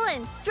cool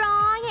and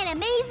strong and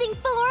amazing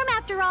form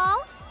after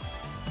all.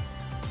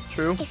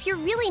 True. If you're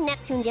really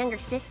Neptune's younger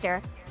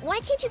sister, why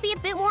can't you be a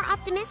bit more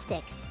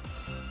optimistic?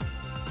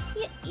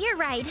 You're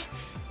right.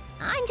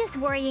 I'm just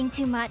worrying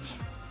too much.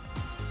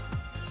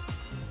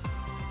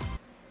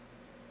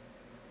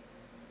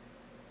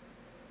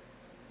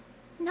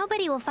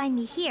 Nobody will find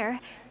me here,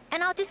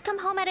 and I'll just come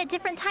home at a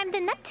different time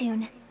than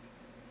Neptune.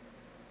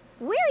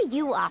 Where are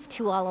you off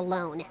to all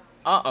alone?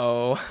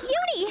 Uh-oh.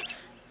 Uni!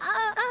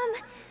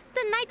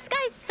 The night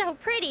sky's so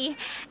pretty, and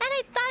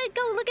I thought I'd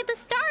go look at the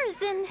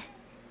stars and...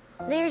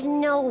 There's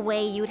no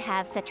way you'd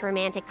have such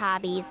romantic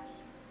hobbies.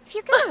 If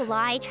you're gonna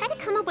lie, try to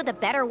come up with a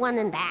better one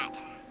than that.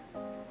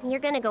 You're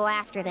gonna go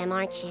after them,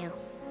 aren't you?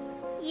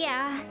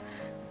 Yeah,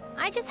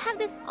 I just have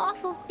this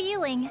awful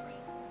feeling.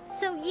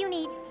 So,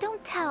 Uni,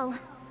 don't tell.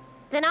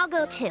 Then I'll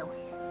go too.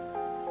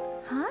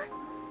 Huh?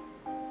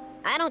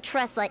 I don't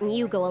trust letting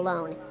you go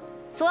alone,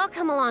 so I'll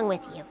come along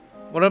with you.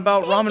 What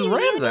about Ram and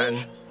Ram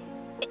then?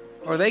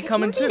 Are they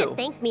coming too? To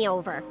think me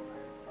over.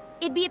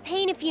 It'd be a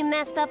pain if you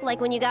messed up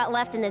like when you got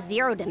left in the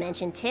 0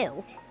 dimension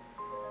too.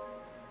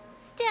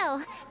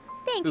 Still,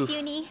 thanks, Oof.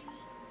 Uni.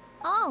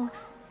 Oh,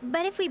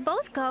 but if we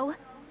both go,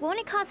 won't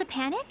it cause a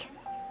panic?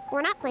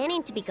 We're not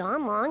planning to be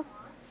gone long,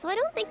 so I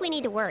don't think we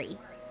need to worry.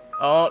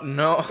 Oh,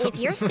 no. If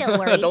you're still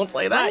worried, don't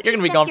say why that. don't You're you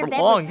gonna be stuff gone your for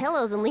bed long. with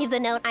pillows and leave the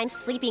note "I'm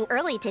sleeping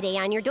early today"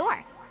 on your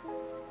door.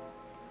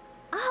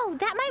 Oh,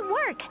 that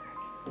might work.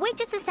 Wait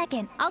just a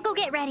second. I'll go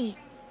get ready.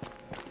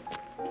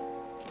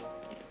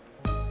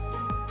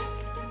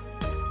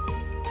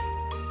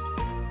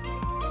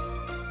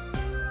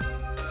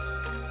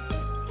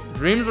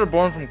 Dreams are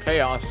born from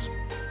chaos.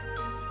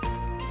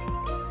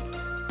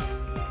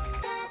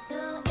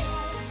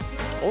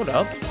 Hold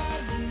up.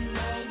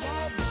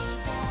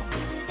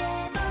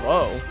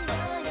 Whoa.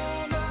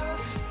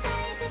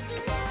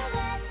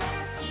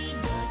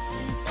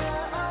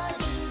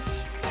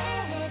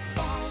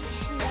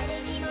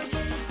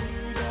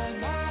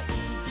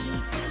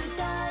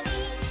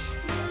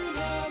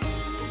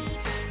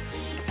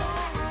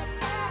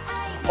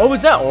 Oh,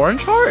 is that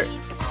Orange Heart?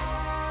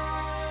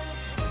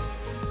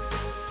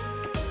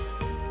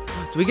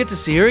 Do we get to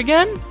see her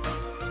again?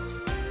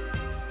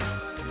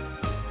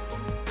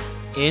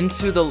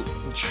 Into the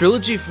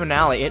trilogy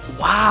finale.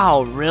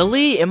 Wow,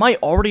 really? Am I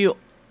already...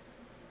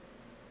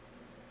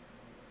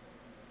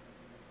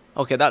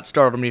 Okay, that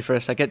startled me for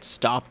a second.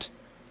 Stopped.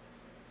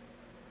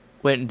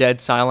 Went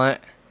dead silent.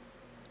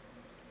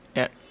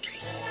 Yeah.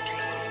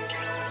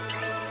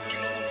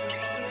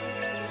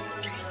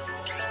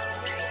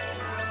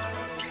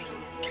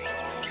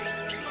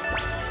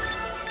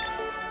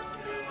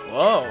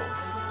 Whoa.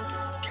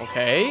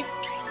 Okay.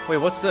 Wait,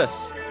 what's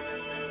this?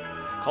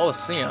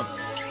 Coliseum.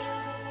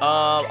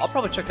 I'll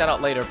probably check that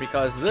out later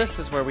because this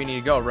is where we need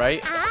to go,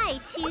 right? I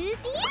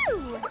choose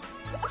you.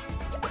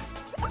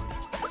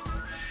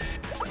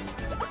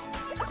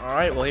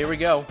 Alright, well, here we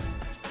go.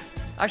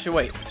 Actually,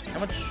 wait. How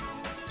much?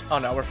 Oh,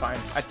 no, we're fine.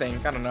 I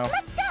think. I don't know.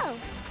 Let's go.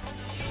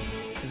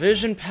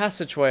 Vision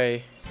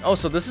passageway. Oh,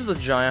 so this is the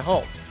giant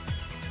hole.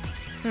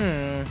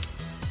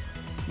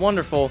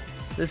 Wonderful.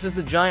 This is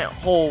the giant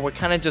hole. We're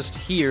kind of just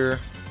here.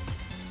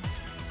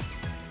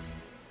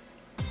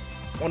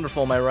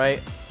 Wonderful, am I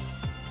right?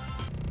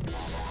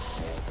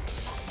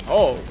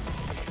 Oh.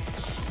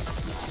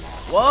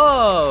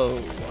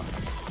 Whoa.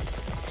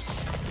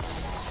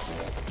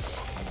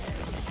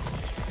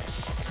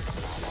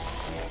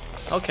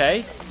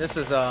 Okay, this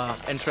is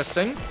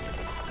interesting.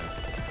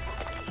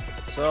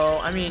 So,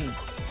 I mean,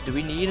 do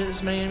we need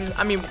as many enemies?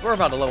 I mean, we're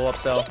about to level up,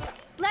 so.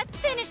 Let's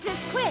finish this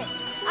quick.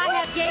 What I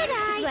have should games to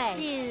I play.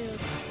 do?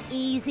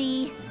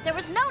 Easy. There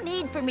was no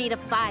need for me to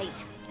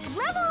fight.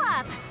 Level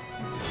up.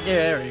 Yeah,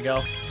 there you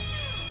go.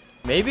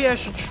 Maybe I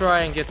should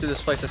try and get through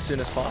this place as soon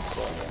as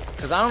possible.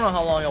 Because I don't know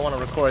how long I want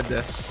to record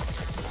this.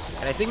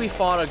 And I think we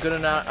fought a good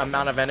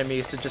amount of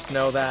enemies to just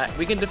know that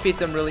we can defeat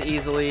them really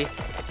easily.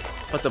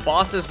 But the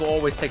bosses will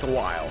always take a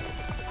while.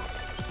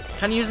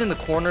 Kind of using the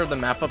corner of the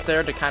map up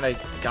there to kind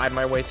of guide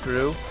my way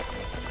through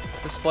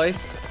this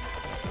place.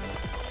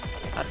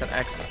 That's an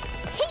X.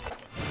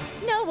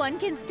 No one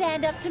can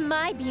stand up to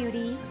my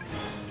beauty.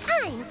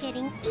 I'm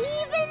getting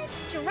even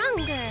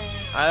stronger.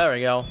 There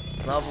we go.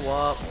 Level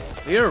up.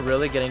 We are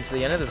really getting to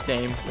the end of this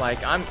game.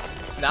 Like,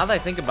 now that I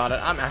think about it,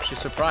 I'm actually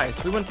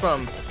surprised. We went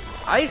from,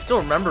 I still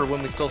remember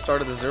when we still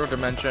started the Zero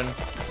Dimension,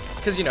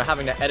 because, you know,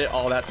 having to edit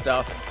all that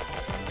stuff.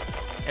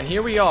 And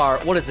here we are,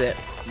 what is it?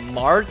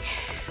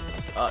 March?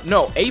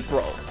 No,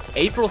 April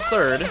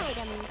 3rd.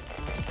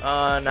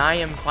 And I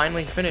am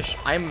finally finished.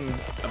 I'm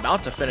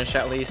about to finish,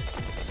 at least,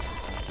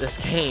 this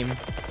game.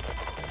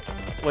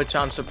 Which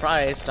I'm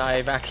surprised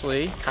I've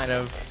actually kind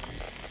of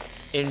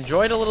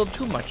enjoyed a little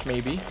too much,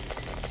 maybe.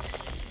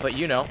 But,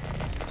 you know,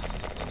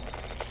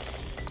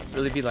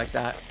 really be like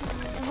that.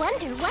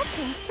 Wonder what's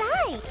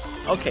inside.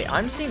 Okay,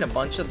 I'm seeing a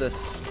bunch of this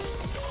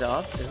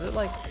stuff. Is it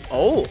like...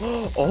 Oh!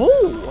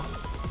 Oh!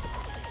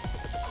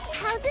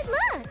 How's it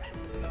look?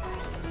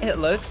 It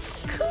looks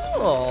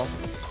cool.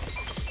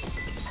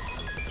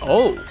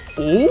 Oh!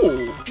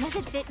 Ooh! Does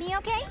it fit me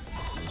okay?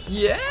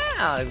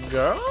 Yeah,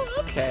 girl.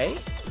 Okay.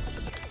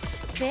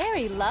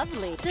 Very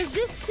lovely. Does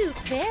this suit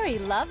very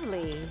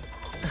lovely?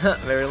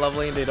 Very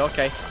lovely indeed.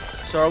 Okay.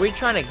 So are we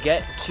trying to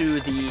get to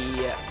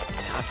the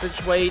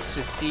passageway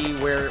to see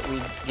where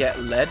we get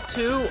led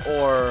to,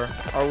 or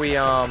are we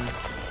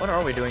what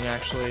are we doing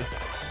actually?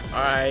 All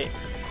right.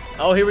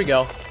 Oh, here we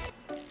go.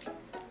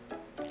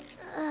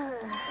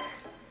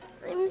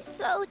 I'm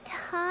so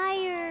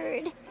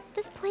tired.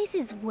 This place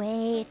is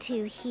way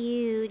too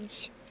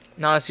huge.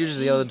 Not as huge as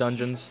the other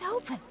dungeons. So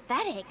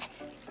pathetic.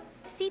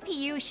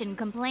 CPU shouldn't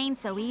complain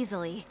so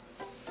easily.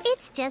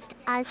 It's just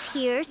us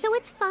here, so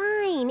it's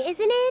fine,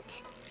 isn't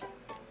it?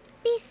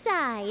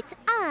 Besides,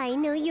 I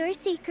know your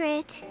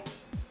secret.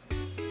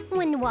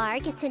 When Noir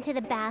gets into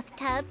the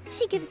bathtub,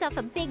 she gives off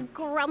a big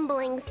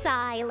grumbling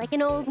sigh like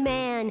an old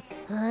man.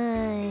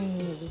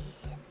 Ay.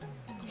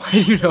 Why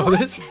do you know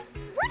this?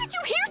 Where did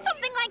you hear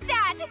something like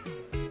that?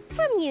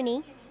 From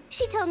Uni.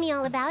 She told me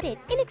all about it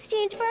in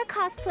exchange for a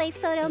cosplay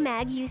photo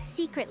mag you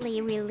secretly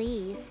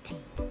released.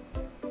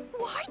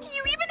 Why do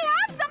you even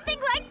have something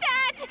like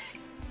that?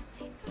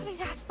 I thought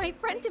I'd asked my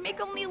friend to make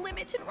only a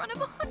limited run of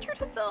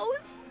 100 of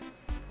those.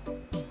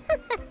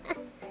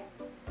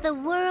 The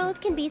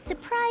world can be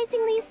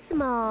surprisingly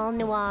small,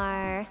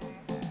 Noir.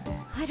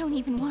 I don't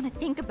even want to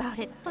think about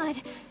it,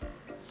 but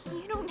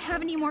you don't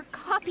have any more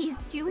copies,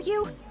 do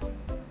you?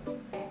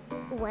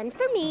 One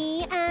for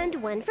me, and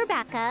one for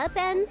backup,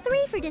 and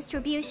 3 for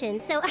distribution,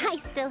 so I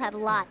still have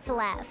lots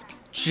left.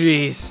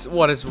 Jeez,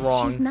 what is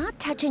wrong? She's not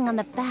touching on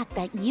the fact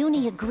that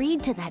Uni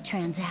agreed to that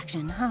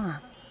transaction, huh?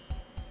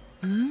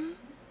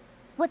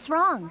 What's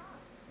wrong?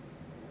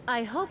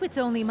 I hope it's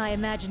only my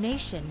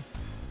imagination,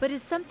 but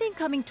is something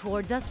coming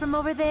towards us from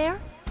over there?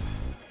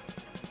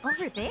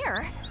 Over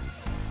there?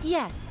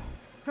 Yes,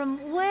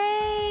 from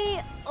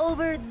way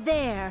over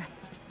there.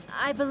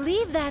 I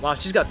believe that's... Wow,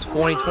 she's got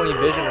 20/20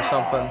 vision or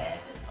something.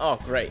 Oh,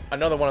 great.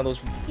 Another one of those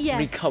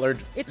recolored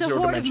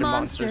zero-dimension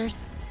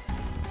monsters.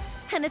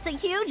 And it's a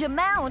huge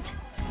amount.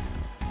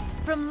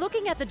 From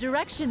looking at the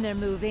direction they're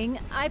moving,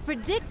 I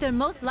predict they're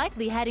most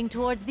likely heading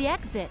towards the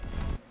exit.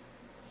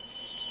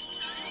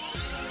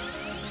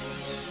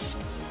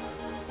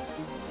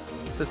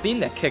 The theme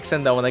that kicks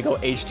in, though, when they go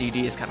HDD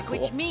is kind of cool.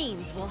 Which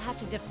means we'll have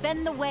to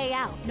defend the way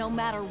out, no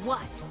matter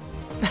what.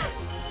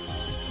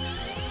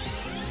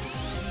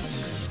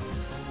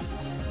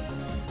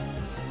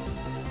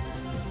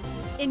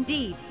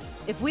 Indeed,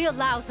 if we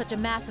allow such a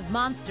mass of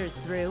monsters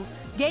through,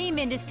 game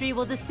industry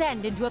will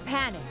descend into a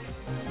panic.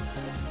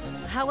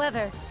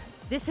 However,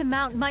 this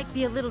amount might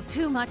be a little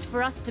too much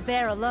for us to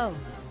bear alone.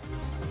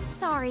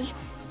 Sorry.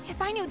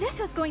 If I knew this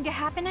was going to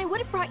happen, I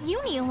would have brought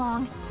Uni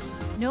along.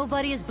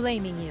 Nobody is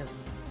blaming you.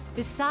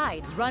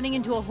 Besides, running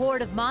into a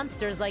horde of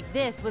monsters like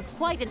this was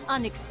quite an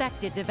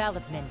unexpected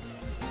development.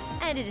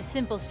 And it is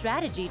simple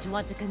strategy to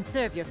want to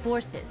conserve your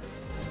forces.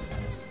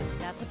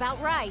 That's about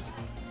right.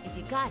 If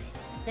you got it,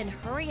 then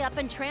hurry up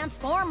and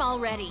transform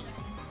already.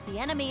 The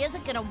enemy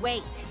isn't gonna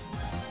wait.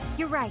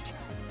 You're right.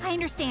 I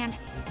understand.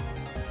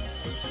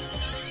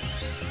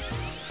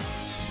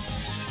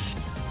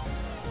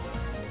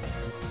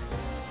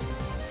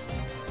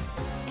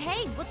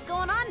 Hey, what's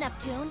going on,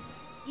 Neptune?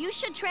 You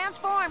should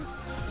transform.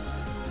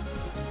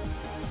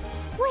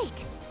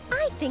 Wait,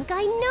 I think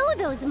I know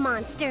those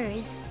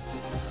monsters.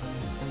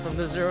 From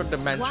the Zero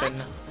Dimension.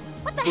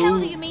 What the hell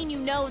do you mean you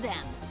know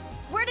them?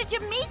 Where did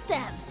you meet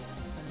them?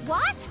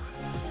 What?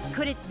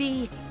 Could it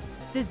be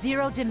the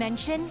Zero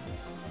Dimension?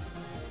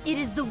 It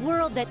is the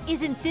world that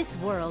isn't this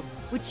world,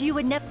 which you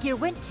and Nepgear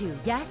went to,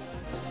 yes?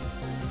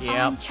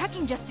 Yeah. I'm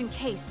checking just in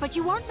case, but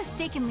you aren't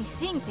mistakenly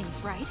seeing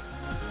things, right?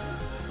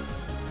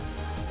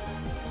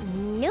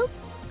 Nope.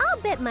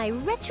 I'll bet my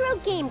retro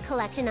game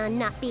collection on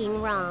not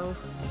being wrong.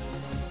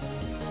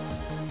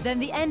 Then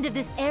the end of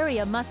this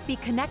area must be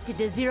connected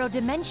to Zero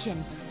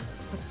Dimension.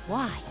 But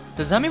why?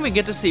 Does that mean we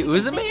get to see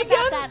Uzume Think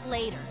again? about that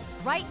later.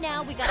 Right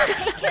now, we gotta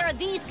take care of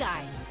these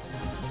guys.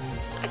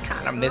 I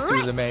kind of miss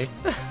Uzume.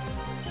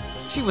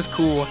 She was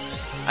cool.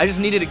 I just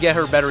needed to get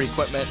her better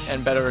equipment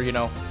and better, you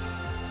know,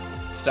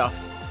 stuff.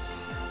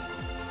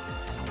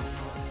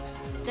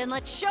 Then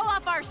let's show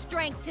off our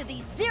strength to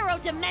these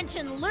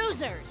zero-dimension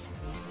losers!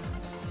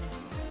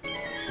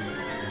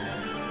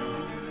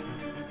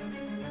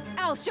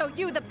 I'll show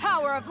you the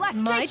power of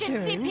lustration,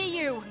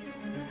 CPU!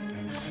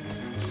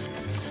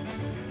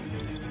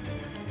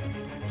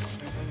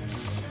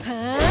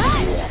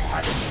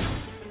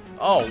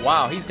 Oh,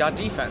 wow, he's got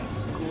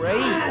defense. Great.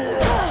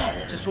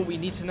 Just what we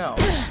need to know.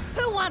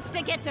 Who wants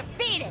to get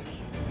defeated?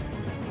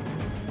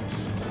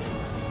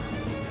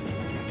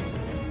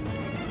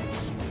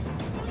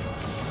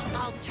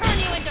 I'll turn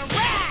you into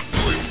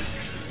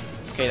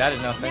rags! Okay, that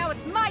did nothing. Now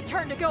it's my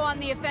turn to go on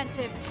the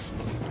offensive.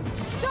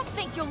 Don't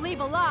think you'll leave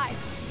alive.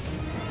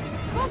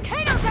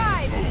 Volcano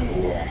dive!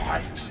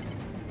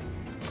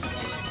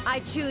 I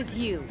choose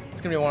you.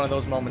 It's gonna be one of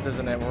those moments,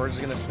 isn't it? Where we're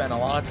just gonna spend a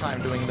lot of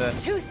time doing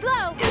this. Too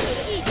slow!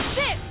 Eat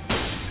this!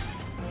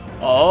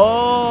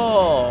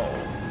 Oh!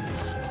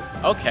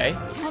 Okay.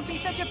 Don't be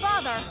such a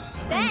bother.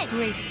 I'm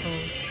grateful.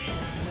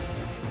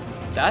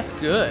 That's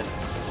good.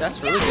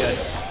 That's really good.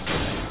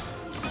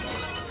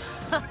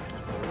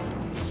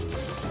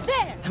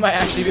 There! That might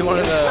actually be one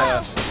of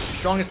the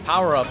strongest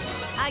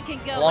power-ups. I can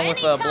go Along with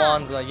anytime.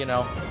 Blonde's, you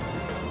know.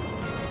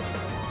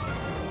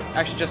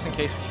 Actually, just in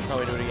case, we should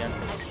probably do it again.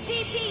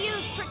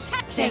 CPU's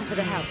protection! Thanks for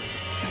the help.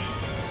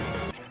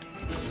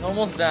 It's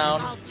almost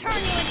down. I'll turn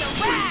you into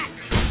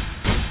rags!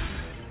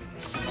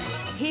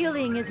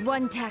 Healing is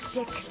one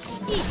tactic.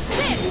 Eat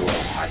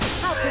this!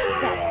 How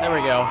pathetic. There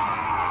we go.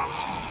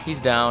 He's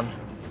down.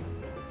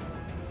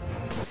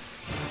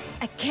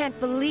 I can't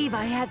believe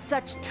I had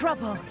such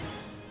trouble.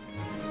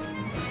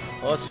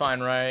 Well, it's fine,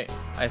 right?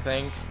 I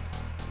think.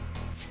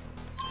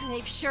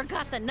 They've sure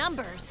got the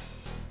numbers.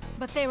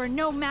 But they were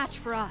no match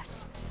for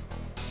us.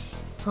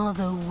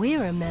 Although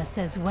we're a mess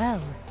as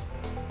well.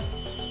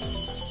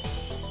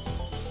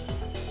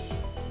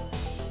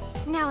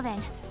 Now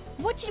then,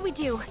 what should we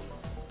do?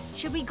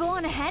 Should we go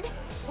on ahead,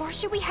 or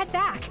should we head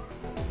back?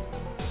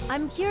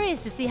 I'm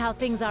curious to see how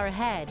things are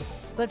ahead,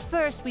 but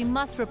first we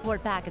must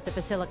report back at the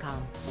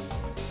Basilicom.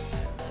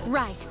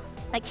 Right.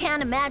 I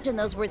can't imagine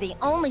those were the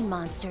only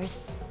monsters,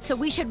 so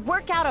we should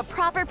work out a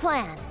proper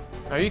plan.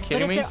 Are you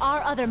kidding me? But if there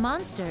are other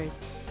monsters,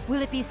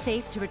 will it be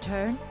safe to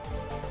return?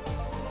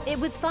 It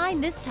was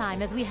fine this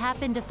time as we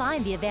happened to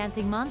find the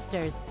advancing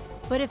monsters,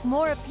 but if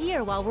more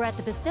appear while we're at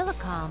the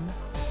Basilicom...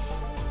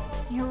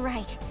 You're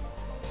right.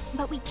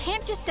 But we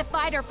can't just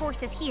divide our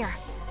forces here.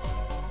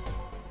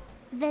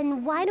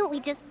 Then why don't we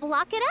just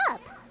block it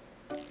up?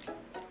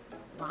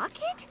 Block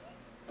it?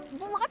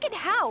 Block it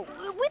how?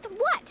 With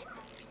what?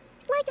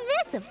 Like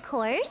this, of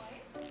course.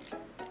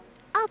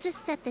 I'll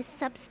just set this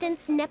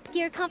substance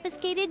Nepgear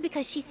confiscated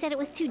because she said it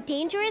was too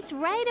dangerous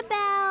right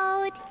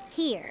about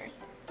here.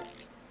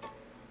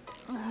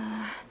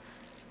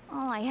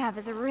 All I have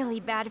is a really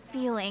bad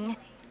feeling.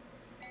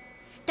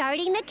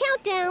 Starting the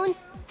countdown.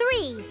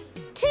 3,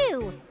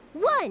 2,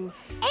 1,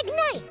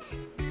 ignite!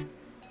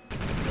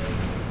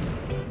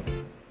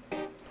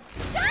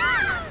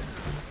 Ah!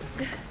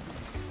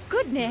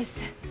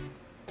 Goodness!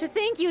 To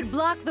think you'd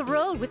block the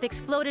road with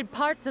exploded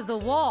parts of the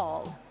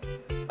wall.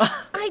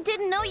 I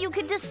didn't know you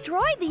could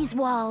destroy these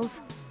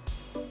walls.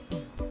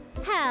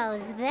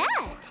 How's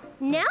that?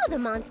 Now the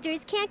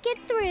monsters can't get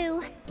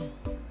through.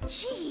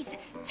 Jeez,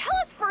 tell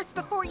us first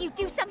before you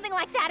do something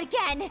like that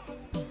again!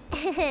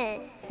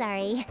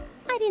 Sorry.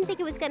 I didn't think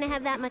it was gonna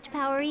have that much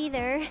power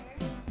either.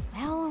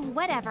 Well,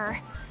 whatever.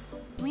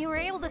 We were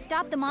able to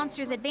stop the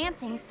monsters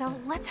advancing, so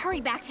let's hurry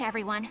back to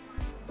everyone.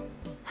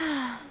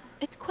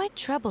 It's quite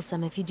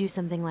troublesome if you do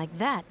something like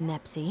that,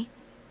 Nepsy.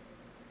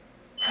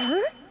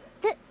 Huh?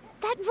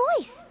 That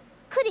voice!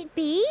 Could it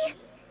be?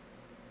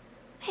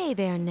 Hey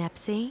there,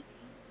 Nepsy.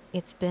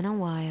 It's been a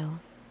while.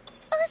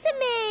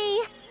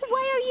 Uzume!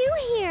 Why are you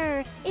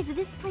here? Is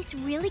this place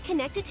really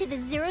connected to the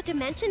zero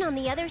dimension on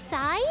the other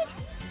side?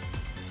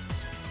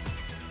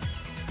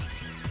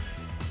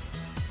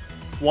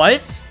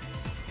 What?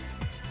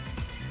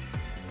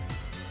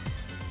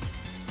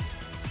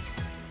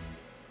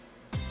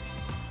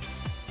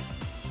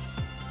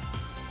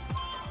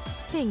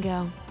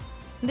 Bingo.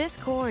 This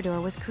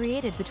corridor was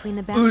created between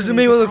the boundaries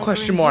Uzume with a of hyper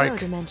question and mark. zero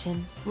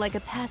dimension, like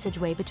a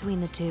passageway between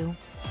the two.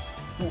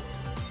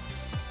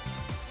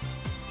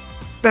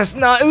 That's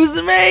not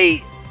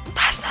Uzume!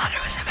 That's not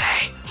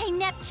Uzume! Hey,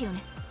 Neptune,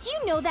 do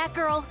you know that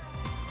girl?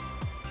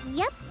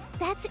 Yep,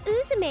 that's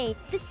Uzume,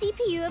 the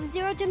CPU of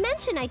Zero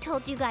Dimension I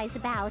told you guys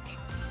about.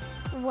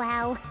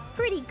 Wow,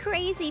 pretty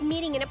crazy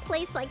meeting in a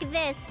place like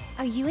this.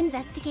 Are you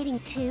investigating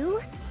too?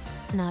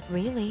 Not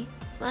really.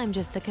 I'm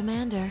just the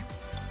commander.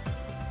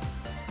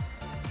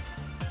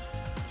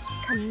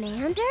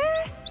 Commander?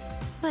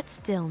 But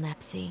still,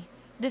 Nepsy.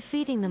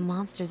 Defeating the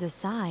monsters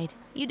aside,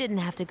 you didn't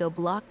have to go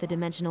block the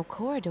dimensional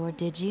corridor,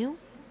 did you?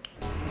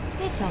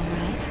 It's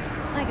alright.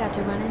 I got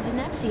to run into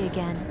Nepsy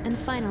again and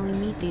finally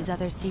meet these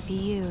other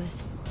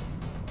CPUs.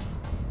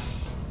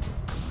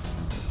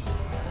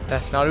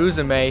 That's not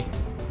Uzume.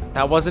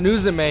 That wasn't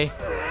Uzume.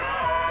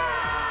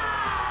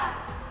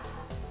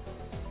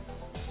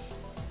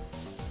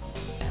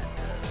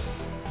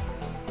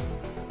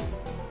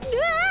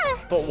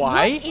 But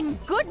Why? What in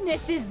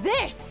goodness is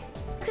this?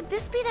 Could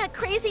this be that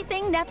crazy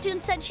thing Neptune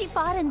said she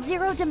fought in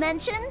Zero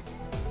Dimension?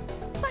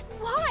 But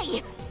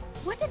why?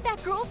 Wasn't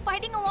that girl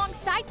fighting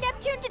alongside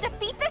Neptune to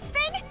defeat this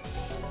thing?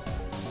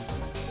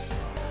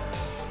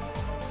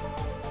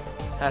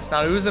 That's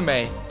not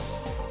Uzume.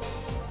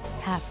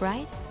 Half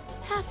right,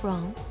 half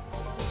wrong.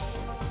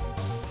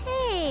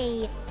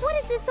 Hey, what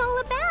is this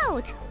all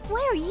about?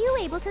 Why are you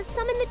able to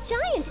summon the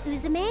giant,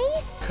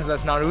 Uzume? Because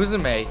that's not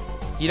Uzume.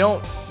 You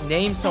don't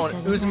name someone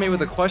Uzume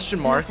with a question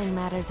mark. Nothing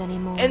matters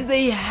anymore. And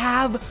they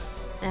have...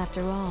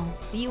 After all,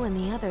 you and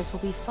the others will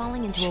be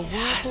falling into a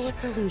whirlpool of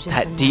delusion.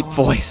 That from deep now on,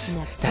 voice.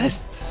 Nepsi. That is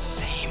the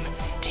same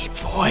deep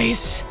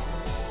voice.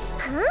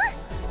 Huh?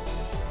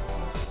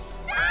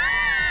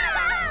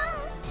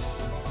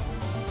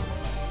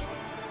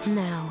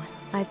 Now,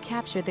 I've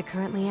captured the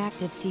currently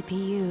active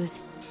CPUs.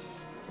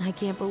 I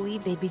can't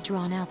believe they'd be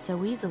drawn out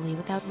so easily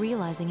without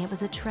realizing it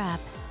was a trap.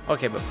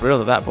 Okay, but for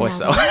real, that voice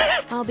Now though.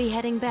 then, I'll be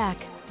heading back.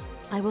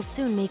 I will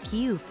soon make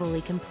you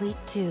fully complete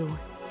too.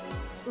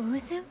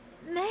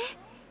 Uzume?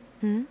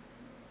 Hmm?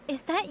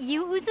 Is that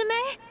you,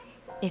 Uzume?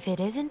 If it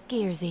isn't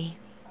Gearsy,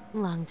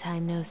 long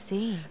time no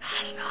see.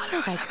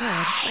 If I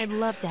could, I'd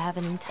love to have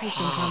an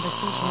enticing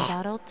conversation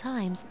about old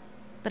times,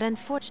 but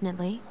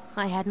unfortunately,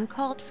 I hadn't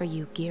called for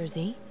you,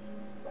 Gearsy.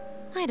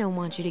 I don't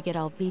want you to get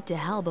all beat to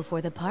hell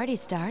before the party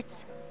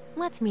starts.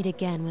 Let's meet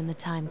again when the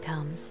time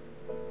comes.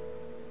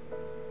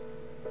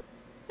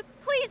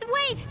 Please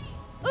wait!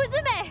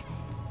 Uzume!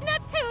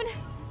 Neptune!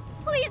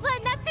 Please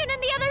let Neptune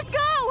and the others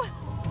go!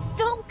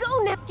 Don't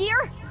go,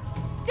 Nepgear!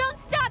 Don't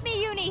stop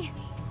me, Uni!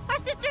 Our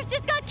sisters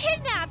just got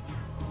kidnapped!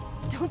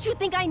 Don't you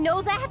think I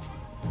know that?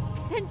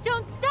 Then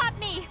don't stop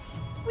me!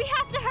 We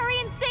have to hurry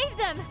and save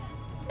them!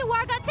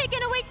 Noir got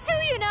taken away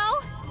too, you know!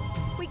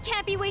 We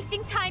can't be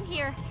wasting time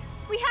here.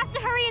 We have to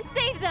hurry and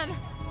save them!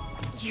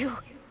 You...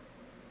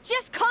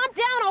 Just calm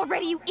down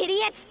already, you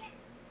idiot!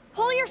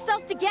 Pull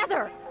yourself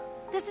together!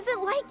 This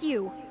isn't like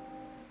you.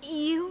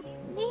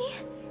 Uni?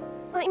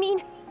 I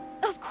mean,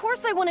 of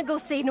course I want to go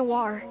save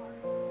Noir.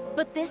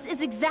 But this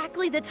is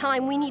exactly the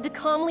time we need to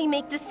calmly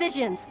make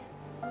decisions.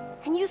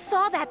 And you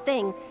saw that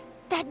thing.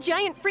 That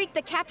giant freak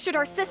that captured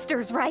our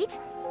sisters, right?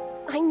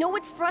 I know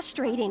it's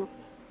frustrating,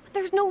 but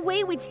there's no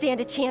way we'd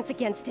stand a chance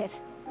against it.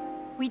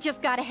 We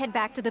just gotta head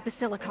back to the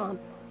Basilicom.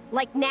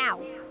 Like now.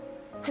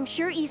 I'm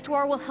sure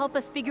Eastwar will help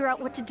us figure out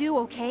what to do,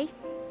 okay?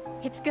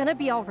 It's gonna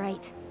be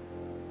alright.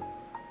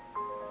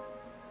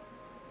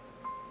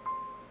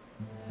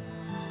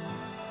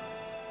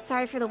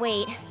 Sorry for the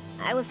wait.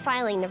 I was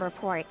filing the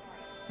report.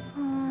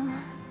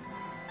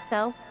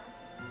 So?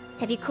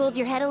 Have you cooled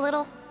your head a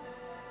little?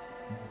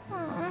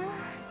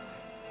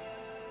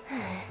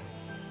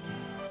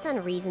 It's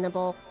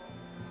unreasonable.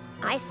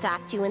 I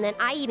stopped you and then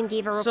I even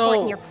gave a report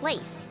in your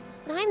place.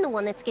 But I'm the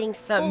one that's getting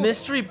scolded. That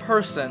mystery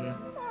person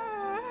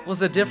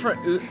was a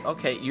different...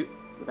 Okay, you...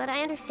 But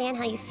I understand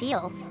how you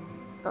feel.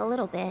 A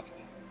little bit.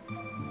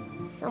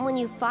 Someone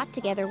you fought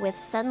together with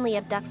suddenly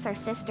abducts our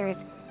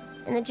sisters,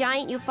 and the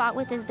giant you fought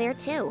with is there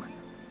too.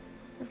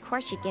 Of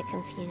course you'd get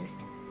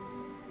confused.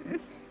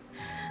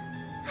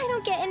 I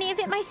don't get any of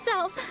it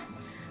myself.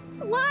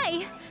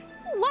 Why?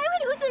 Why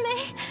would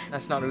Uzume?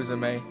 That's not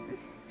Uzume.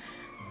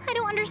 I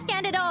don't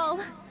understand at all.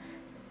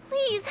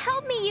 Please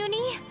help me,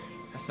 Uni.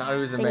 That's not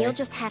Uzume. Then you'll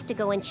just have to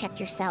go and check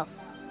yourself.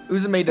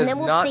 Uzume does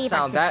we'll not save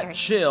sound that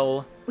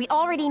chill. We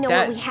already know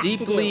what we have to do.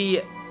 That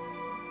deeply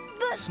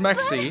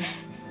smexy.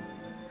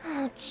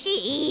 Oh,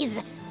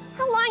 jeez.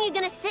 How long are you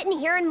gonna sit in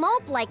here and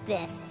mope like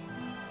this?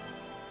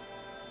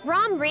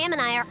 Ram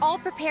and I are all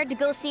prepared to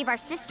go save our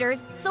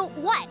sisters, so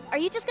what? Are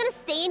you just gonna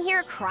stay in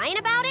here crying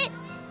about it?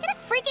 Get a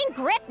freaking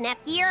grip,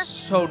 Nepgear!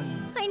 So...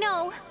 I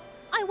know.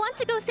 I want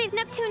to go save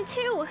Neptune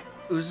too.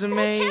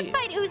 Uzume... I can't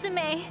fight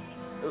Uzume.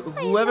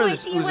 Whoever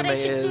this Uzume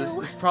is,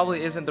 this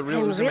probably isn't the real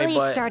I'm Uzume, really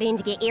but... starting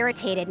to get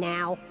irritated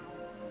now.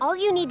 All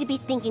you need to be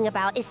thinking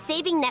about is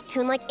saving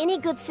Neptune like any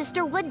good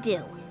sister would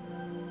do.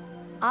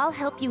 I'll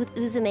help you with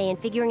Uzume in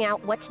figuring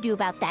out what to do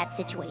about that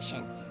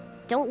situation.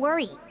 Don't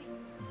worry.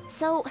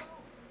 So,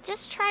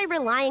 just try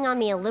relying on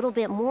me a little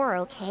bit more,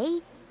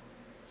 okay?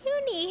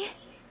 Uni.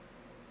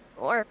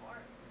 Or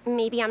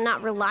maybe I'm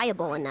not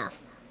reliable enough.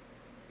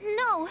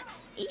 No,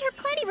 you're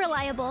plenty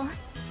reliable.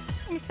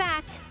 In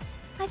fact,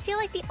 I feel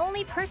like the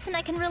only person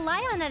I can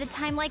rely on at a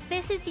time like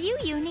this is you,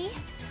 Uni.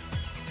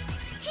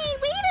 Hey,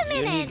 wait a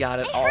minute! Uni got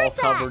it I all heard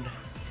covered.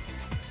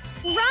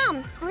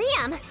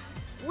 Ram,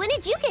 when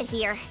did you get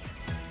here?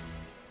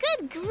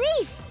 Good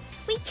grief!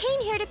 We came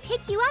here to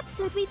pick you up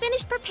since we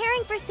finished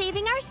preparing for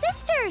saving our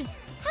sisters!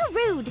 How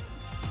rude!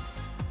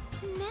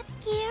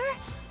 Nepgear?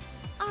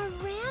 Are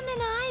Ram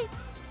and I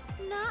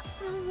not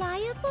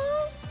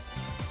reliable?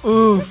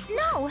 Oof.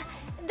 No,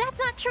 that's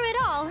not true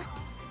at all.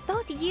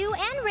 Both you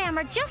and Ram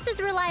are just as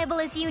reliable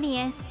as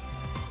Uni is.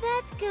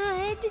 That's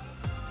good.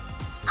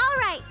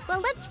 Alright, well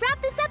let's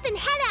wrap this up and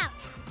head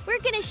out! We're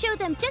gonna show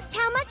them just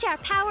how much our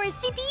power as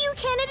CPU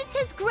candidates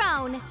has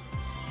grown!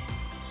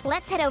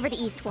 Let's head over to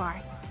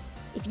Eastwar.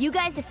 If you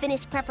guys have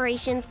finished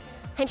preparations,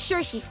 I'm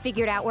sure she's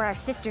figured out where our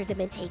sisters have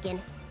been taken.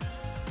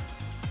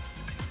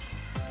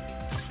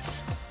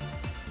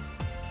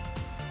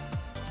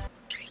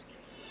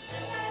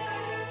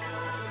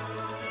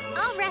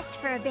 I'll rest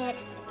for a bit.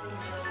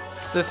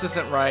 This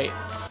isn't right.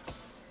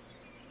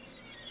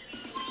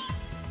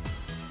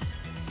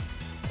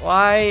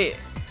 Why?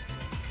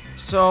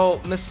 So,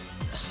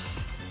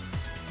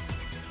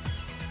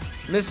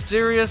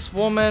 mysterious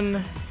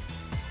woman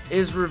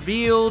is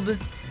revealed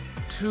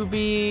to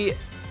be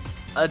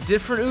a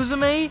different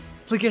Uzume?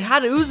 Like, it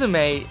had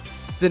Uzume,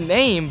 the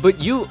name, but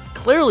you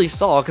clearly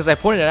saw, because I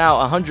pointed it out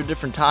 100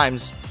 different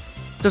times,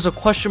 there's a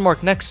question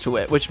mark next to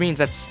it, which means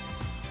that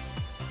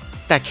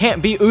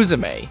can't be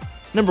Uzume.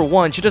 Number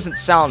one, she doesn't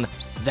sound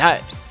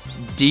that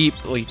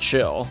deeply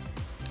chill.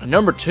 And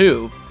number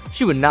two,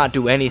 she would not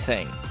do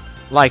anything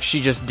like she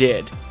just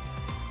did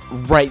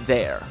right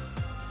there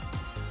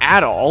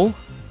at all.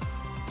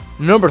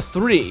 Number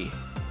three,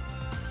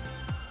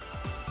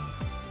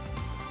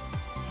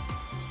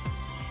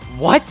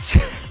 what?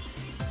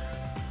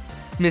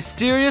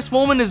 Mysterious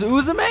woman is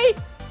Uzume?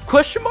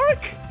 Question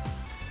mark?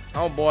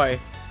 Oh boy.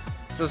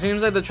 So it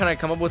seems like they're trying to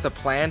come up with a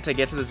plan to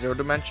get to the zero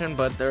dimension,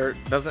 but there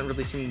doesn't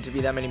really seem to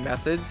be that many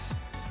methods.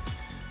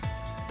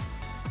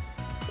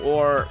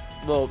 Or,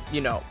 well, you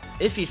know,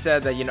 if he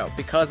said that, you know,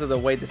 because of the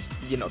way this,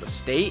 you know, the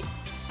state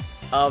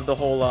of the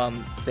whole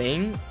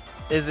thing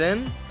is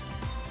in,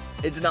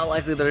 it's not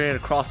likely they're going to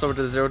cross over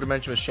to the zero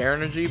dimension with share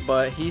energy,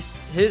 but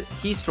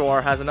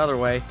Histor has another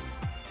way.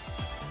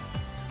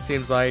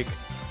 Seems like,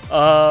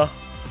 oh,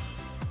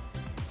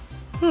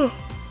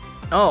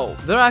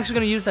 they're actually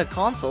going to use that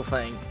console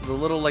thing. The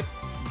little, like,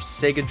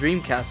 Sega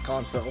Dreamcast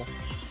console.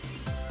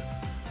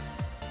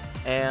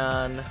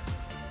 And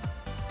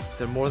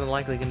they're more than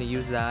likely going to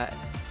use that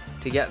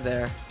to get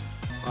there.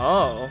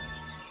 Oh.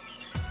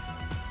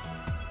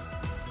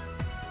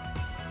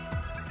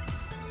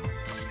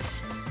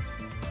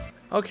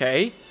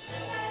 Okay.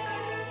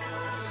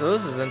 So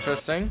this is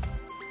interesting.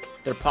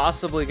 They're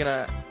possibly going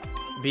to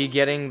be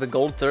getting the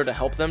Gold Third to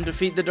help them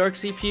defeat the Dark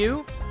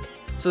CPU.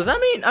 So does that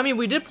mean, I mean,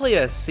 we did play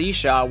a C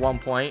Sha at one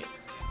point,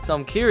 so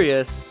I'm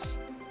curious,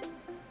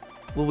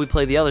 will we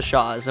play the other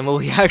Shas, and will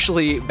we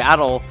actually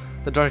battle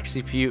the Dark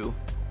CPU?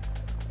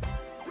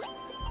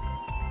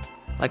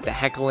 Like the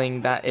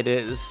heckling that it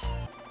is.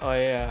 Oh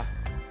yeah.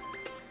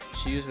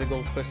 She used the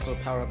gold crystal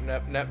to power up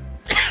Nep.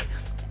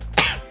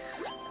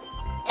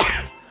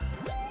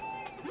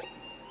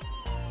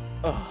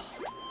 Oh.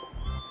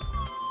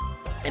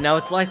 And now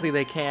it's likely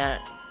they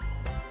can't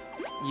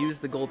use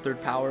the Gold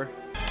Third power.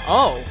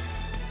 Oh!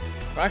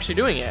 We're actually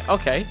doing it.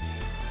 Okay.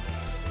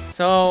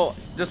 So,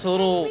 just a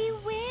little... We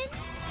win?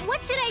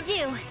 What should I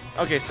do?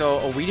 Okay, so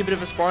a wee bit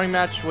of a sparring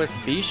match with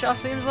Bisha,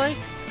 seems like?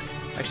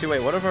 Actually,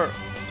 wait, what are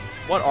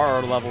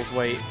our levels?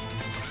 Wait.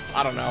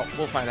 I don't know.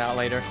 We'll find out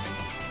later.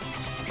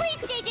 Please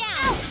stay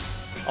down!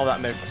 Oh, that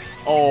missed.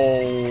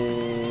 Oh,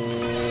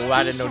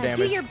 that did no damage.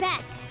 Do your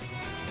best.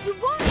 You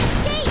won't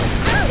escape!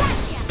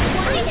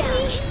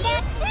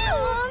 Gotcha!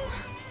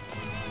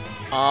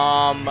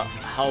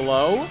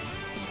 Hello?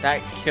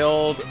 That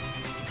killed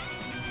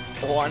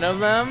one of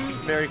them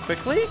very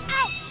quickly?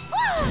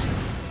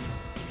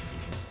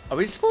 Are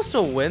we supposed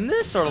to win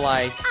this, or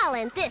like... I'll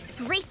end this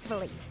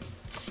gracefully.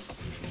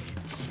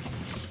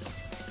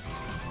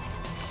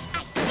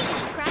 I see you,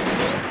 Scratch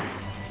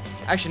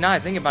Me. Actually, now I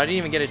think about it, I didn't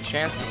even get a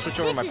chance to switch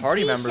over my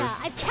party members.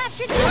 I've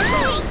captured the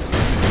stage.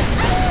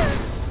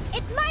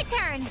 It's my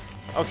turn.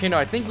 Okay, no,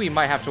 I think we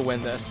might have to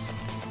win this.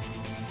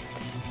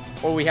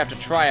 Or we have to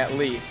try at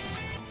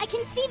least. I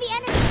can see the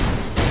enemy.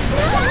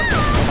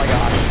 Oh my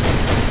gosh.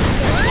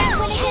 Yes,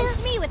 when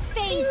against me with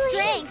feigned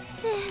strength.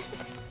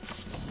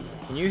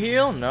 Can you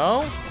heal?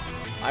 No?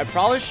 I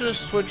probably should have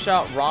switched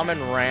out Ramen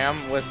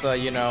Ram with,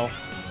 you know,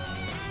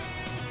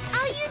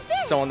 I'll use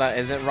this. someone that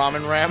isn't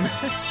Ramen Ram.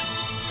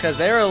 Because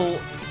they're,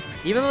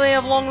 even though they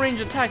have long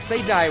range attacks,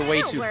 they die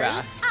way too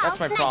fast. That's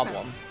my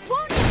problem.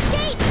 Won't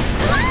escape.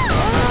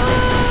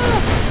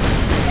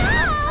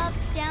 Up,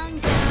 down,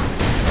 down.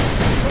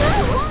 No,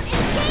 won't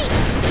escape.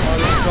 Oh,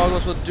 the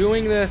struggles with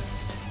doing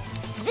this.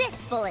 This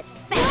bullet's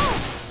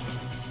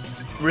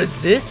special.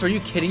 Resist? Are you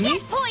kidding me?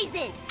 Get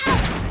poison.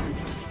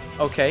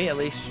 Okay, at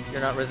least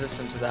you're not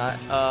resistant to that.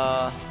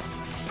 I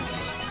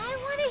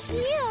want to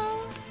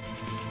heal.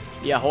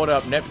 Yeah, hold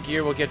up.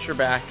 Nepgear will get your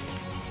back.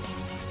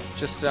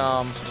 Just,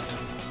 for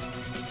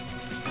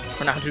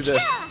now, do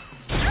this.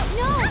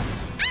 No.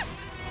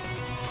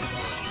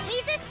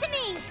 Leave this to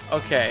me.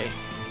 Okay.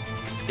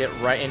 Let's get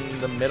right in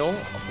the middle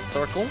of the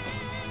circle.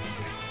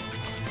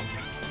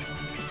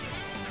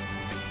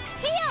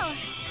 Heal.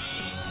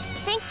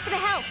 Thanks for the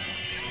help.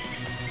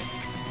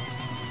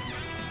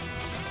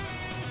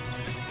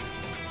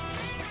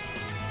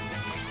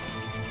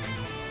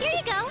 Here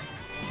you go.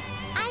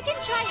 I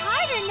can try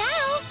harder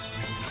now.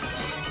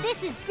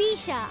 This is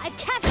Bisha. I've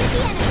captured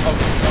the enemy. Oh,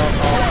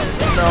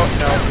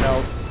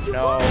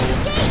 no.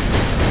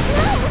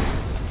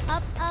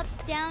 Up, up,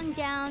 down,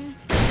 down.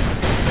 I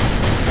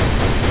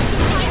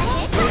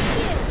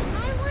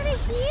want to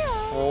heal.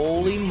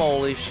 Holy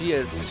moly, she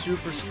is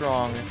super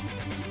strong.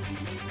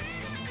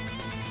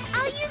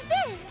 I'll use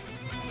this.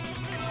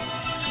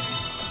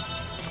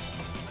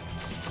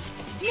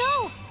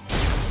 No.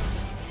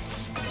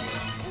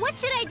 What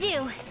should I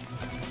do?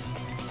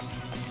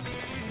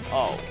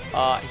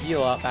 Oh,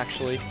 heal up,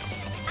 actually.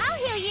 I'll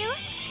heal you.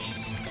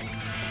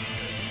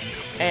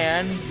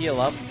 And heal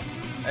up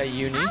a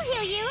Uni. I'll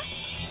heal you.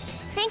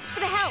 Thanks for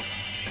the help.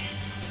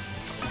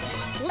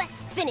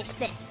 Let's finish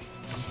this.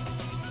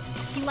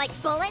 You like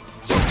bullets?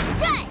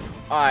 Good.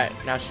 Alright,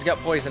 now she's got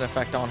poison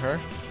effect on her.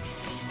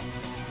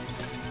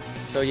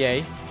 So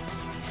yay.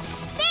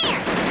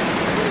 There.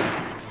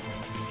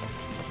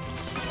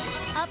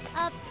 Up,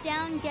 up,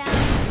 down, down.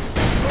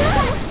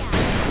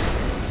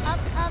 Up,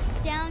 up,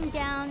 down,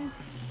 down.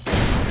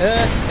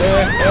 It's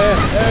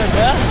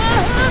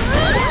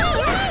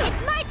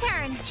my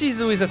turn. Jeez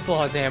Louise, that's a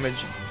lot of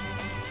damage.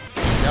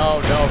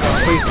 No,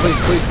 please, please,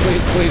 please,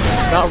 please, please.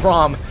 Not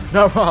Rom.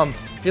 Not Rom.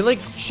 I feel like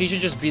she should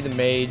just be the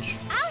mage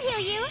I'll heal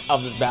you.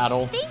 of this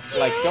battle. Thank you.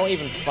 Like, don't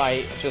even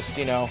fight. Just,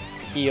 you know,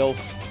 heal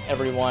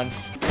everyone.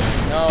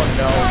 No,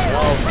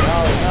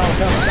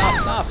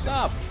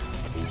 stop.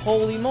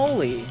 Holy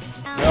moly.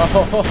 No.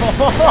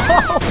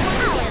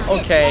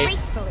 Okay.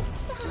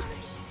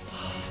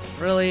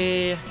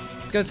 Really?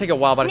 It's gonna take a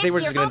while, but I think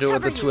we're just gonna do it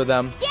with the two of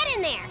them. Get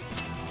in there.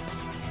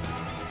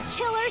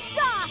 Killer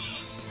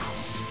soft.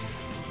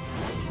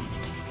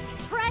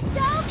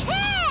 Presto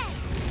kick.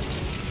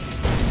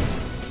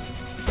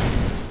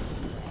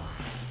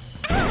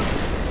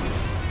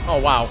 Oh,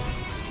 wow.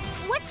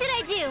 What should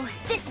I do?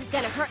 This is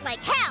gonna hurt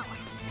like hell.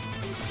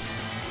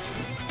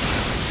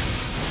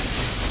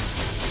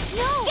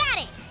 No. Got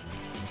it.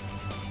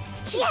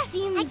 Yes, I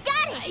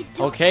got it.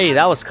 Okay,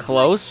 that was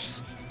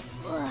close.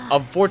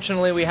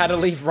 Unfortunately, we had to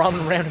leave Rom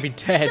and Ram to be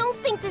dead. Don't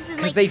think this is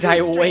Because my they die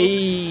true strength.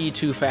 way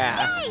too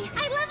fast. Hey,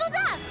 I leveled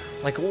up.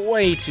 Like,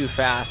 way too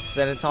fast,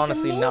 and it's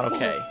honestly not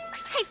okay.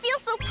 I feel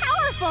so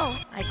powerful.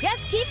 I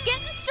just keep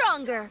getting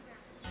stronger.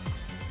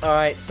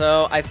 Alright,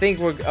 so I think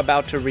we're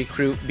about to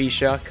recruit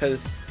Bisha,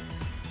 because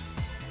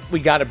we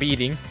got a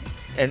beating.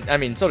 And, I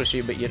mean, so does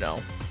she, but you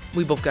know,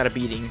 we both got a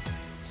beating.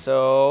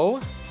 So,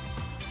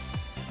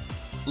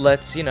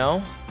 let's, you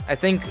know, I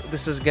think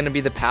this is going to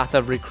be the path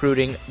of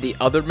recruiting the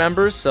other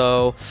members,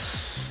 so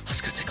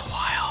that's going to take a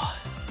while.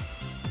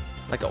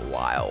 Like a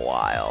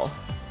while.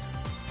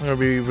 I'm going to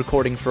be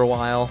recording for a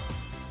while.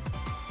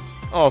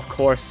 Oh, of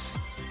course.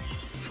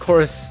 Of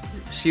course.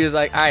 She was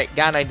like, alright,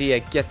 got an idea,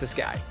 get this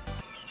guy.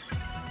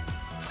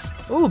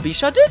 Ooh,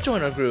 Bisha did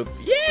join our group.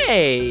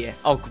 Yay!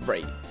 Oh,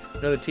 great.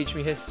 Another Teach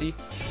Me History.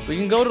 We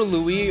can go to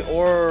Louis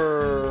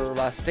or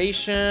Last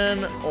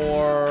Station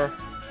or,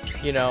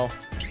 you know,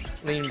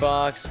 Lean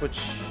Box, which,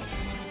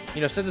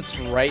 you know, since it's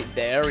right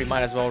there, we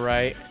might as well,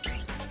 right?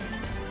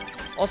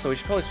 Also, we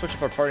should probably switch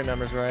up our party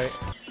members, right?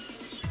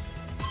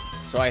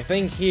 So I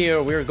think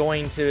here we're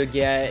going to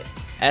get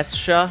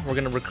Escha. We're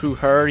going to recruit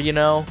her, you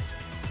know,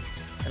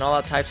 and all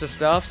that types of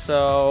stuff.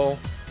 So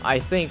I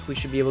think we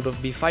should be able to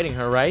be fighting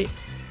her, right?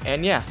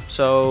 And yeah,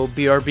 so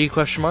BRB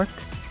question mark.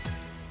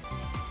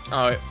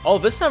 Alright. Oh,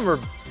 this time we're...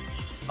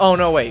 Oh,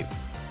 no, wait.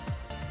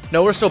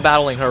 No, we're still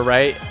battling her,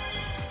 right?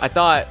 I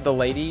thought the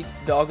lady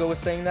doggo was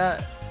saying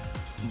that.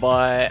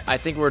 But I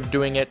think we're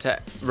doing it to...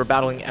 We're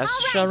battling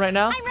Escha right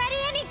now? I'm ready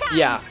anytime.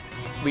 Yeah,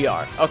 we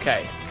are.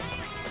 Okay.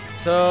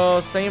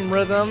 So, same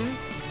rhythm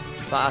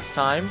as last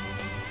time.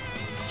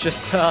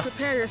 Just,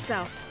 Prepare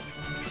yourself.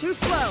 Too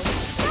slow.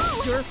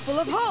 No. You're full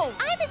of holes.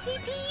 I'm a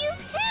CPU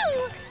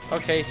too.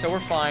 Okay, so we're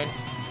fine.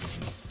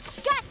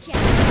 Gotcha.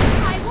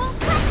 I won't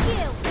cut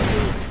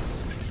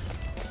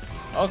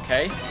you.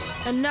 Okay.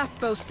 Enough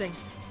boasting.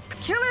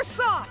 Killer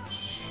Soft!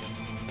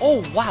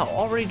 Oh, wow.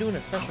 Already doing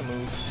a special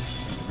move.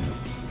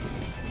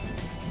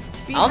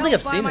 I don't think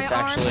I've seen this,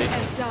 actually.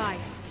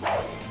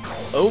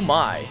 Oh,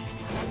 my.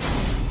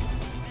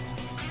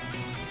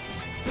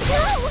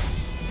 No.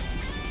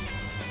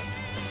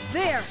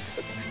 There.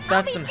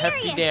 That's some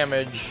hefty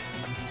damage.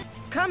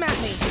 Come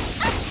at me.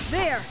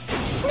 There.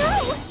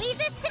 No, leave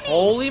this to me.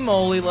 Holy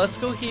moly, let's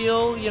go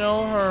heal, you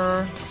know,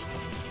 her.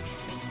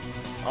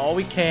 Oh,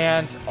 we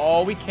can't.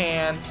 Oh, we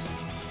can't.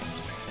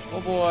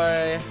 Oh,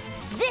 boy.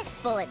 This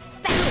bullet's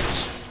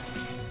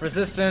special.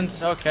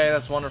 Resistant. Okay,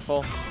 that's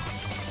wonderful.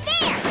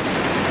 There.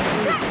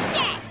 Drop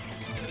dead.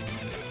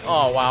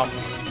 Oh, wow.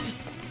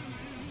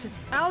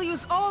 I'll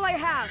use all I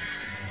have.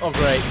 Oh,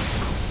 great.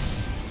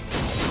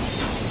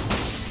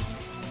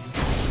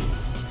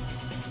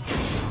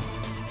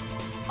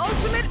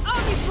 Ultimate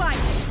Omni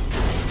Slice.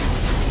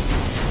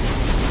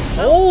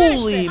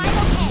 Holy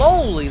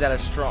moly, that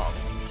is strong.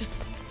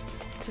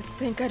 To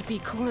think I'd be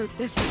cornered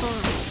this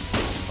far.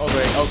 Oh,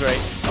 great. Oh, great.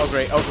 Oh,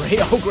 great. Oh, great.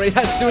 Oh, great.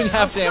 That's doing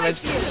half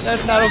damage.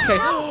 That's not okay.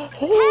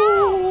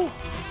 Oh.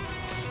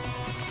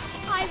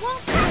 I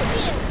won't cut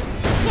you.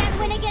 Can't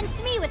win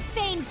against me with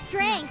feigned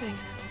strength.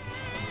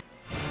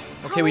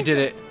 Okay, we did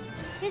it.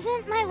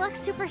 Isn't my luck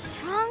super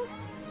strong?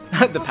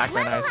 The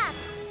Pac-Man eyes.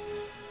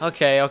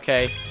 Okay,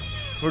 okay.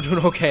 We're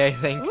doing okay, I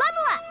think.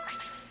 Level up.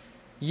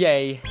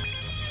 Yay.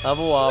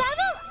 Level up.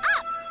 Level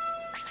up.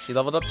 She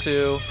leveled up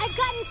too. I've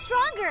gotten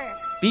stronger.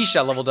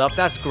 Bisha leveled up.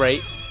 That's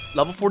great.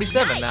 Level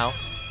 47 now.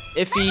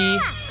 Iffy,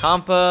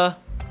 Kampa,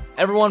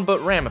 everyone but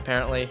Ram,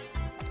 apparently.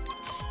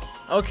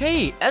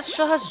 Okay,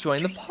 Escha has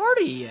joined the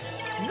party.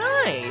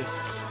 Nice.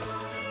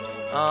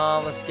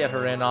 Let's get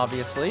her in,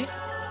 obviously.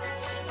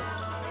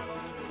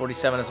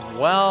 47 as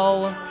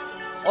well.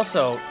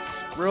 Also,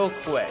 real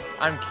quick,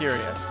 I'm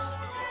curious.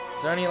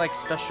 Is there any, like,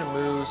 special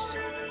moves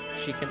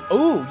she can...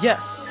 Ooh,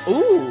 yes!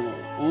 Ooh!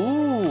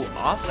 Ooh,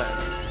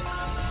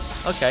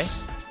 offense. Okay.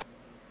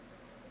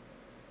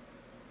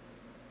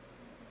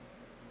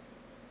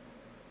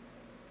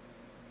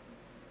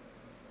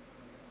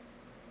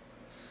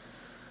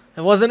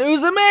 It wasn't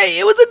Uzume!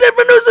 It was a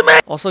different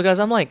Uzume! Also, guys,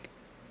 I'm, like,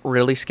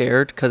 really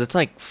scared because it's,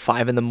 like,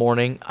 5 in the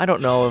morning. I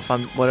don't know if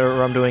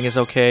whatever I'm doing is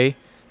okay.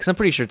 Because I'm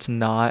pretty sure it's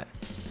not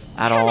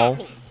at all.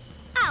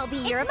 I'll be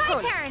your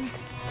opponent. My turn.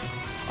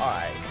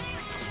 Alright.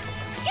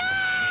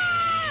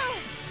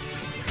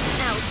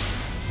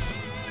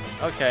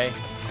 Ouch. Okay.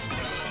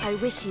 I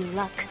wish you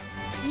luck.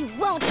 You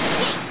won't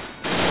escape.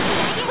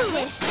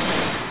 Foolish.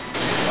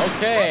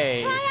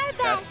 Okay.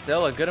 That's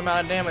still a good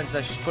amount of damage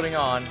that she's putting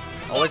on.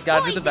 Always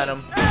gotta do the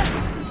venom.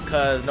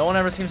 Because no one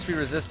ever seems to be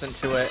resistant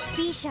to it.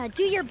 Bisha,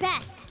 do your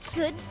best.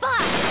 Goodbye.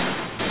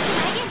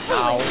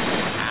 Ow.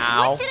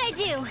 Ow. What should I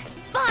do?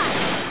 Bye.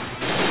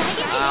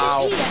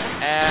 Ow.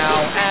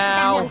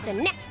 Ow. The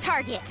next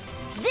target.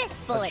 This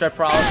bullet. Let's try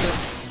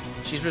paralysis.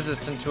 She's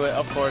resistant to it,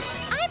 of course.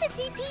 I'm a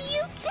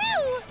CPU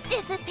too.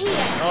 Disappear.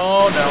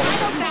 Oh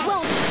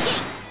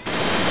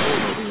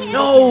no.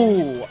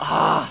 No.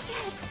 Ah.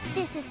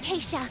 This is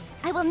Keisha.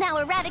 I will now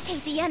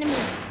eradicate the enemy.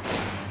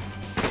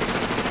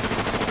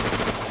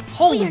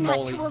 Holy we are moly.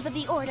 not tools of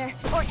the Order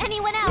or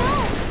anyone else.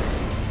 No.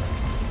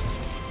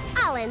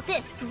 I'll end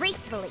this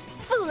gracefully.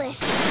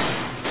 Foolish.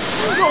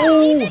 No.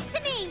 Leave it to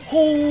me.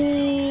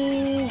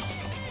 Oh.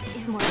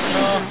 Is more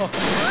dangerous.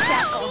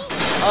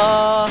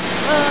 I'll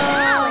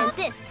end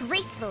this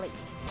gracefully.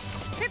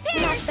 Prepare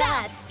not yourself.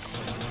 Bad.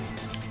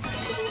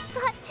 You've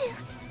got to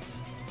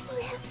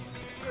live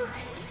on.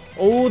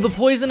 Oh, the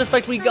poison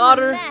effect, we got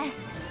her.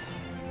 Mess.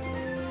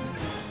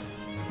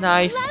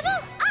 Nice. Level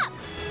up.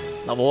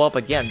 Level up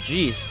again,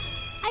 jeez.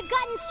 I've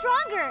gotten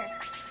stronger.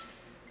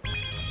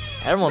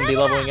 Everyone be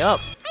leveling up.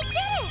 I did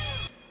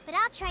it. But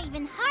I'll try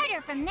even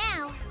harder from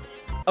now.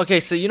 Okay,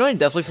 so you know what I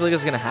definitely feel like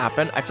is gonna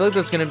happen? I feel like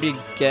there's gonna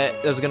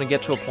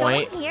get to a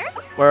point Here?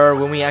 where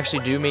when we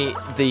actually do meet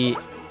the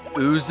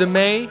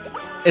Uzume,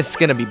 it's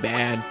gonna be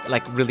bad.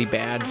 Like really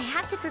bad. I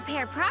have to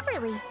prepare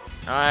properly.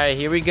 Alright,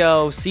 here we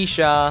go.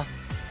 Sisha.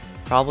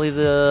 Probably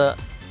the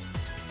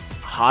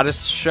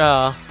hottest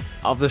Shah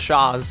of the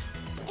Shahs.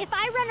 If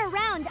I run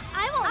around,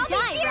 I won't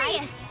die,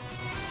 right?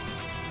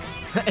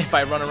 If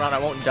I run around, I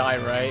won't die,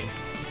 right?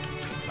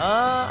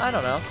 I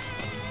don't know.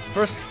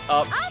 First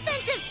up.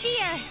 Offensive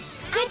cheer.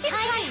 I can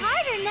try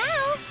harder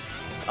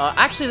now.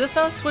 Actually, this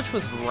I'll switch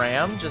with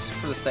Ram just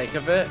for the sake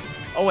of it.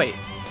 Oh wait.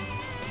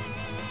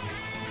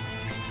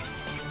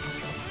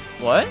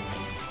 What?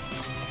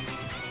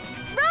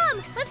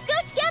 Ram, let's go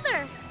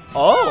together.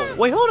 Oh,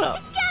 wait, hold up.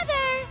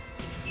 Together.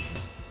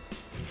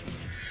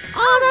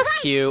 Oh,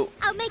 that's cute.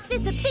 I'll make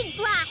this a big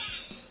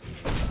blast.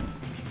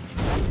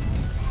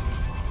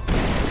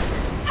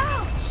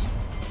 Ouch.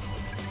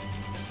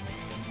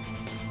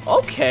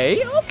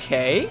 Okay,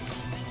 okay.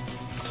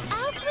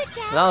 I'll switch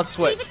out. Now let's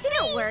switch. Leave it to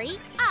don't worry.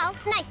 I'll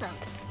snipe him.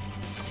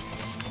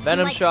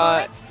 Venom like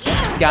shot.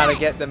 Bullets? Gotta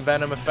get the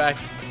venom effect.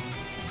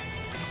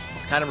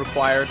 It's kind of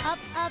required. Up,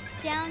 up,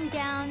 down,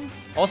 down.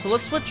 Also,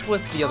 let's switch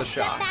with the other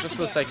shot, just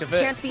for the sake of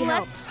it. Can't be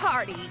helped. Let's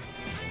party.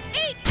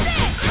 Eat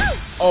this.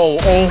 Ouch. Oh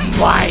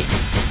my.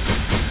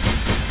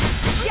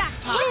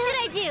 What should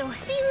I do?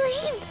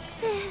 Believe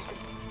this.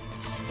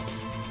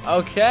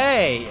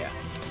 Okay.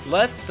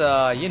 Let's,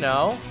 you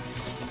know.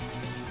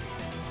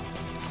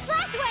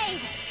 Flash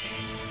wave.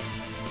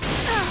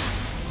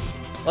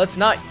 Let's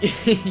not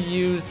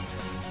use,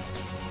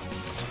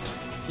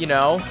 you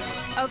know.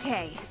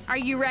 Okay, are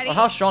you ready? Well,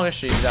 how strong is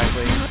she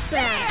exactly?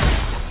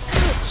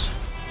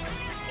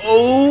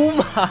 Oh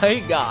my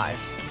gosh.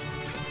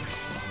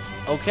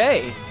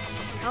 Okay.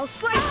 I'll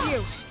slice you.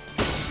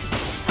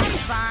 I'm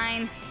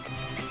fine.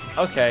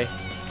 Okay.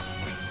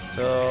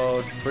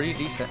 So, pretty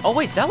decent. Oh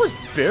wait, that was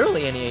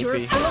barely any You're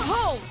AP. full of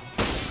holes.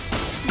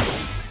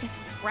 It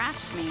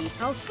scratched me.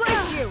 I'll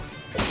slice you.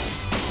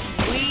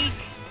 Weak.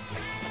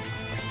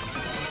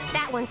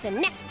 That one's the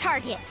next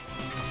target.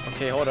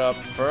 Okay, hold up.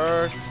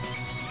 First.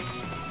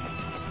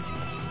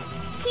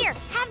 Here,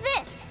 have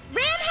this.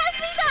 Ram has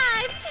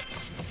revived.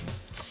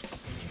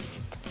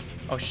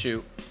 Oh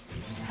shoot.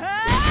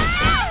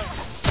 Ow!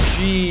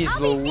 Jeez I'll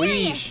be Louise,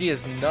 serious. she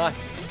is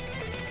nuts.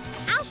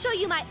 I'll show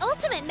you my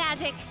ultimate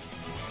magic.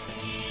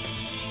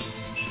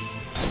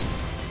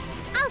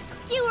 I'll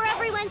skewer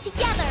everyone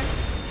together.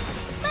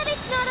 But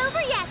it's not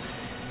over yet.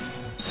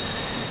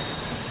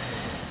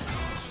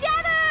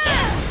 Shatter!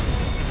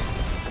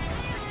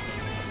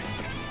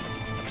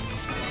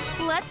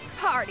 Let's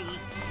party.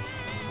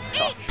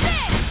 Oh.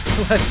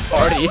 Let's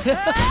party.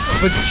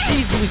 But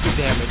jeez Louise, the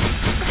damage.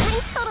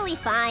 I'm totally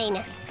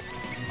fine.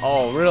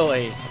 Oh,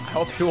 really? I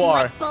hope you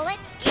are. Like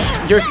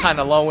bullets? You're kind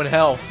of low in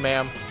health,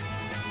 ma'am.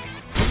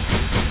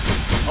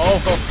 Oh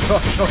gosh,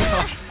 oh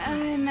gosh.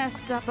 I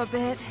messed up a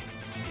bit.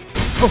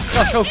 Oh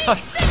gosh, oh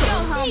gosh. Go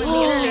home and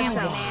be a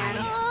family man.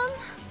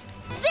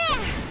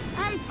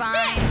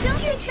 fine. Don't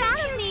be proud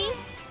of me.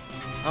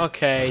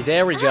 Okay,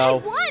 there we go.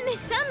 I won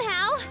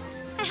somehow.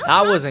 I hope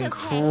That was Mom's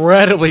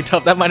incredibly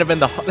tough. That might have been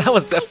that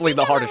was definitely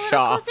the hardest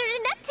shot. closer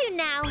to Neptune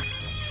now.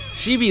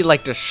 She be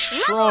like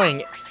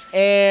destroying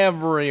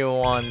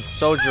everyone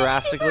so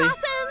drastically.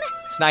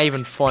 It's not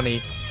even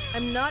funny.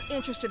 I'm not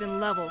interested in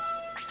levels.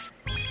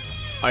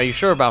 Are you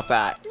sure about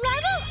that?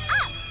 Level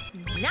up.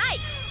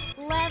 Nice.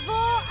 Level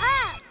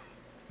up.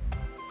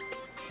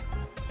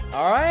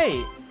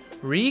 Alright.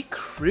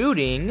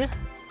 Recruiting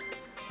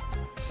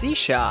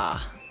Sisha.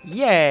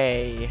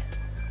 Yay.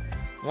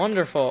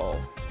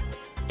 Wonderful.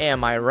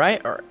 Am I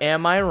right or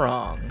am I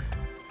wrong?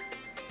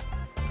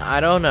 I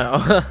don't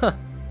know.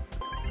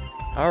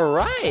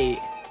 Alright.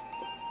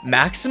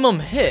 Maximum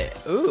hit.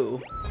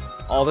 Ooh.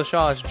 All the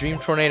shots. Dream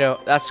Tornado.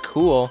 That's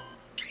cool.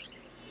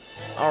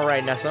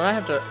 Alright, now so I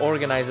have to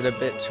organize it a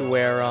bit to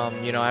where,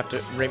 you know, I have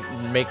to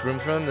make room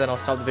for them, then I'll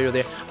stop the video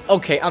there.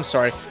 Okay, I'm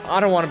sorry. I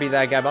don't want to be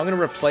that guy, but I'm going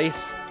to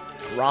replace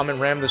Ram and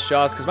Ram the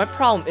Shaws, because my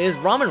problem is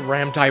Ram and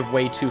Ram die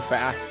way too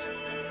fast.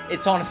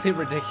 It's honestly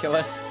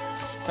ridiculous.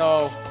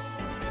 So,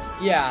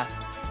 yeah.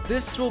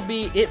 This will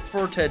be it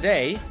for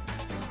today.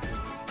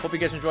 Hope you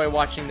guys enjoy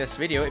watching this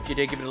video. If you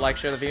did, give it a like,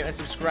 share the video, and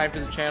subscribe to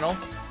the channel.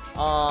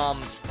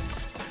 I'm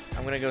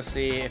going to go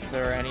see if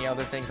there are any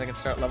other things I can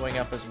start leveling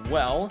up as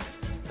well.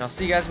 And I'll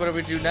see you guys whatever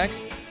we do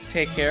next.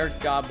 Take care.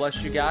 God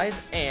bless you guys.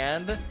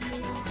 And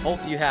hope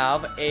you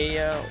have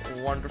a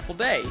wonderful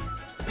day.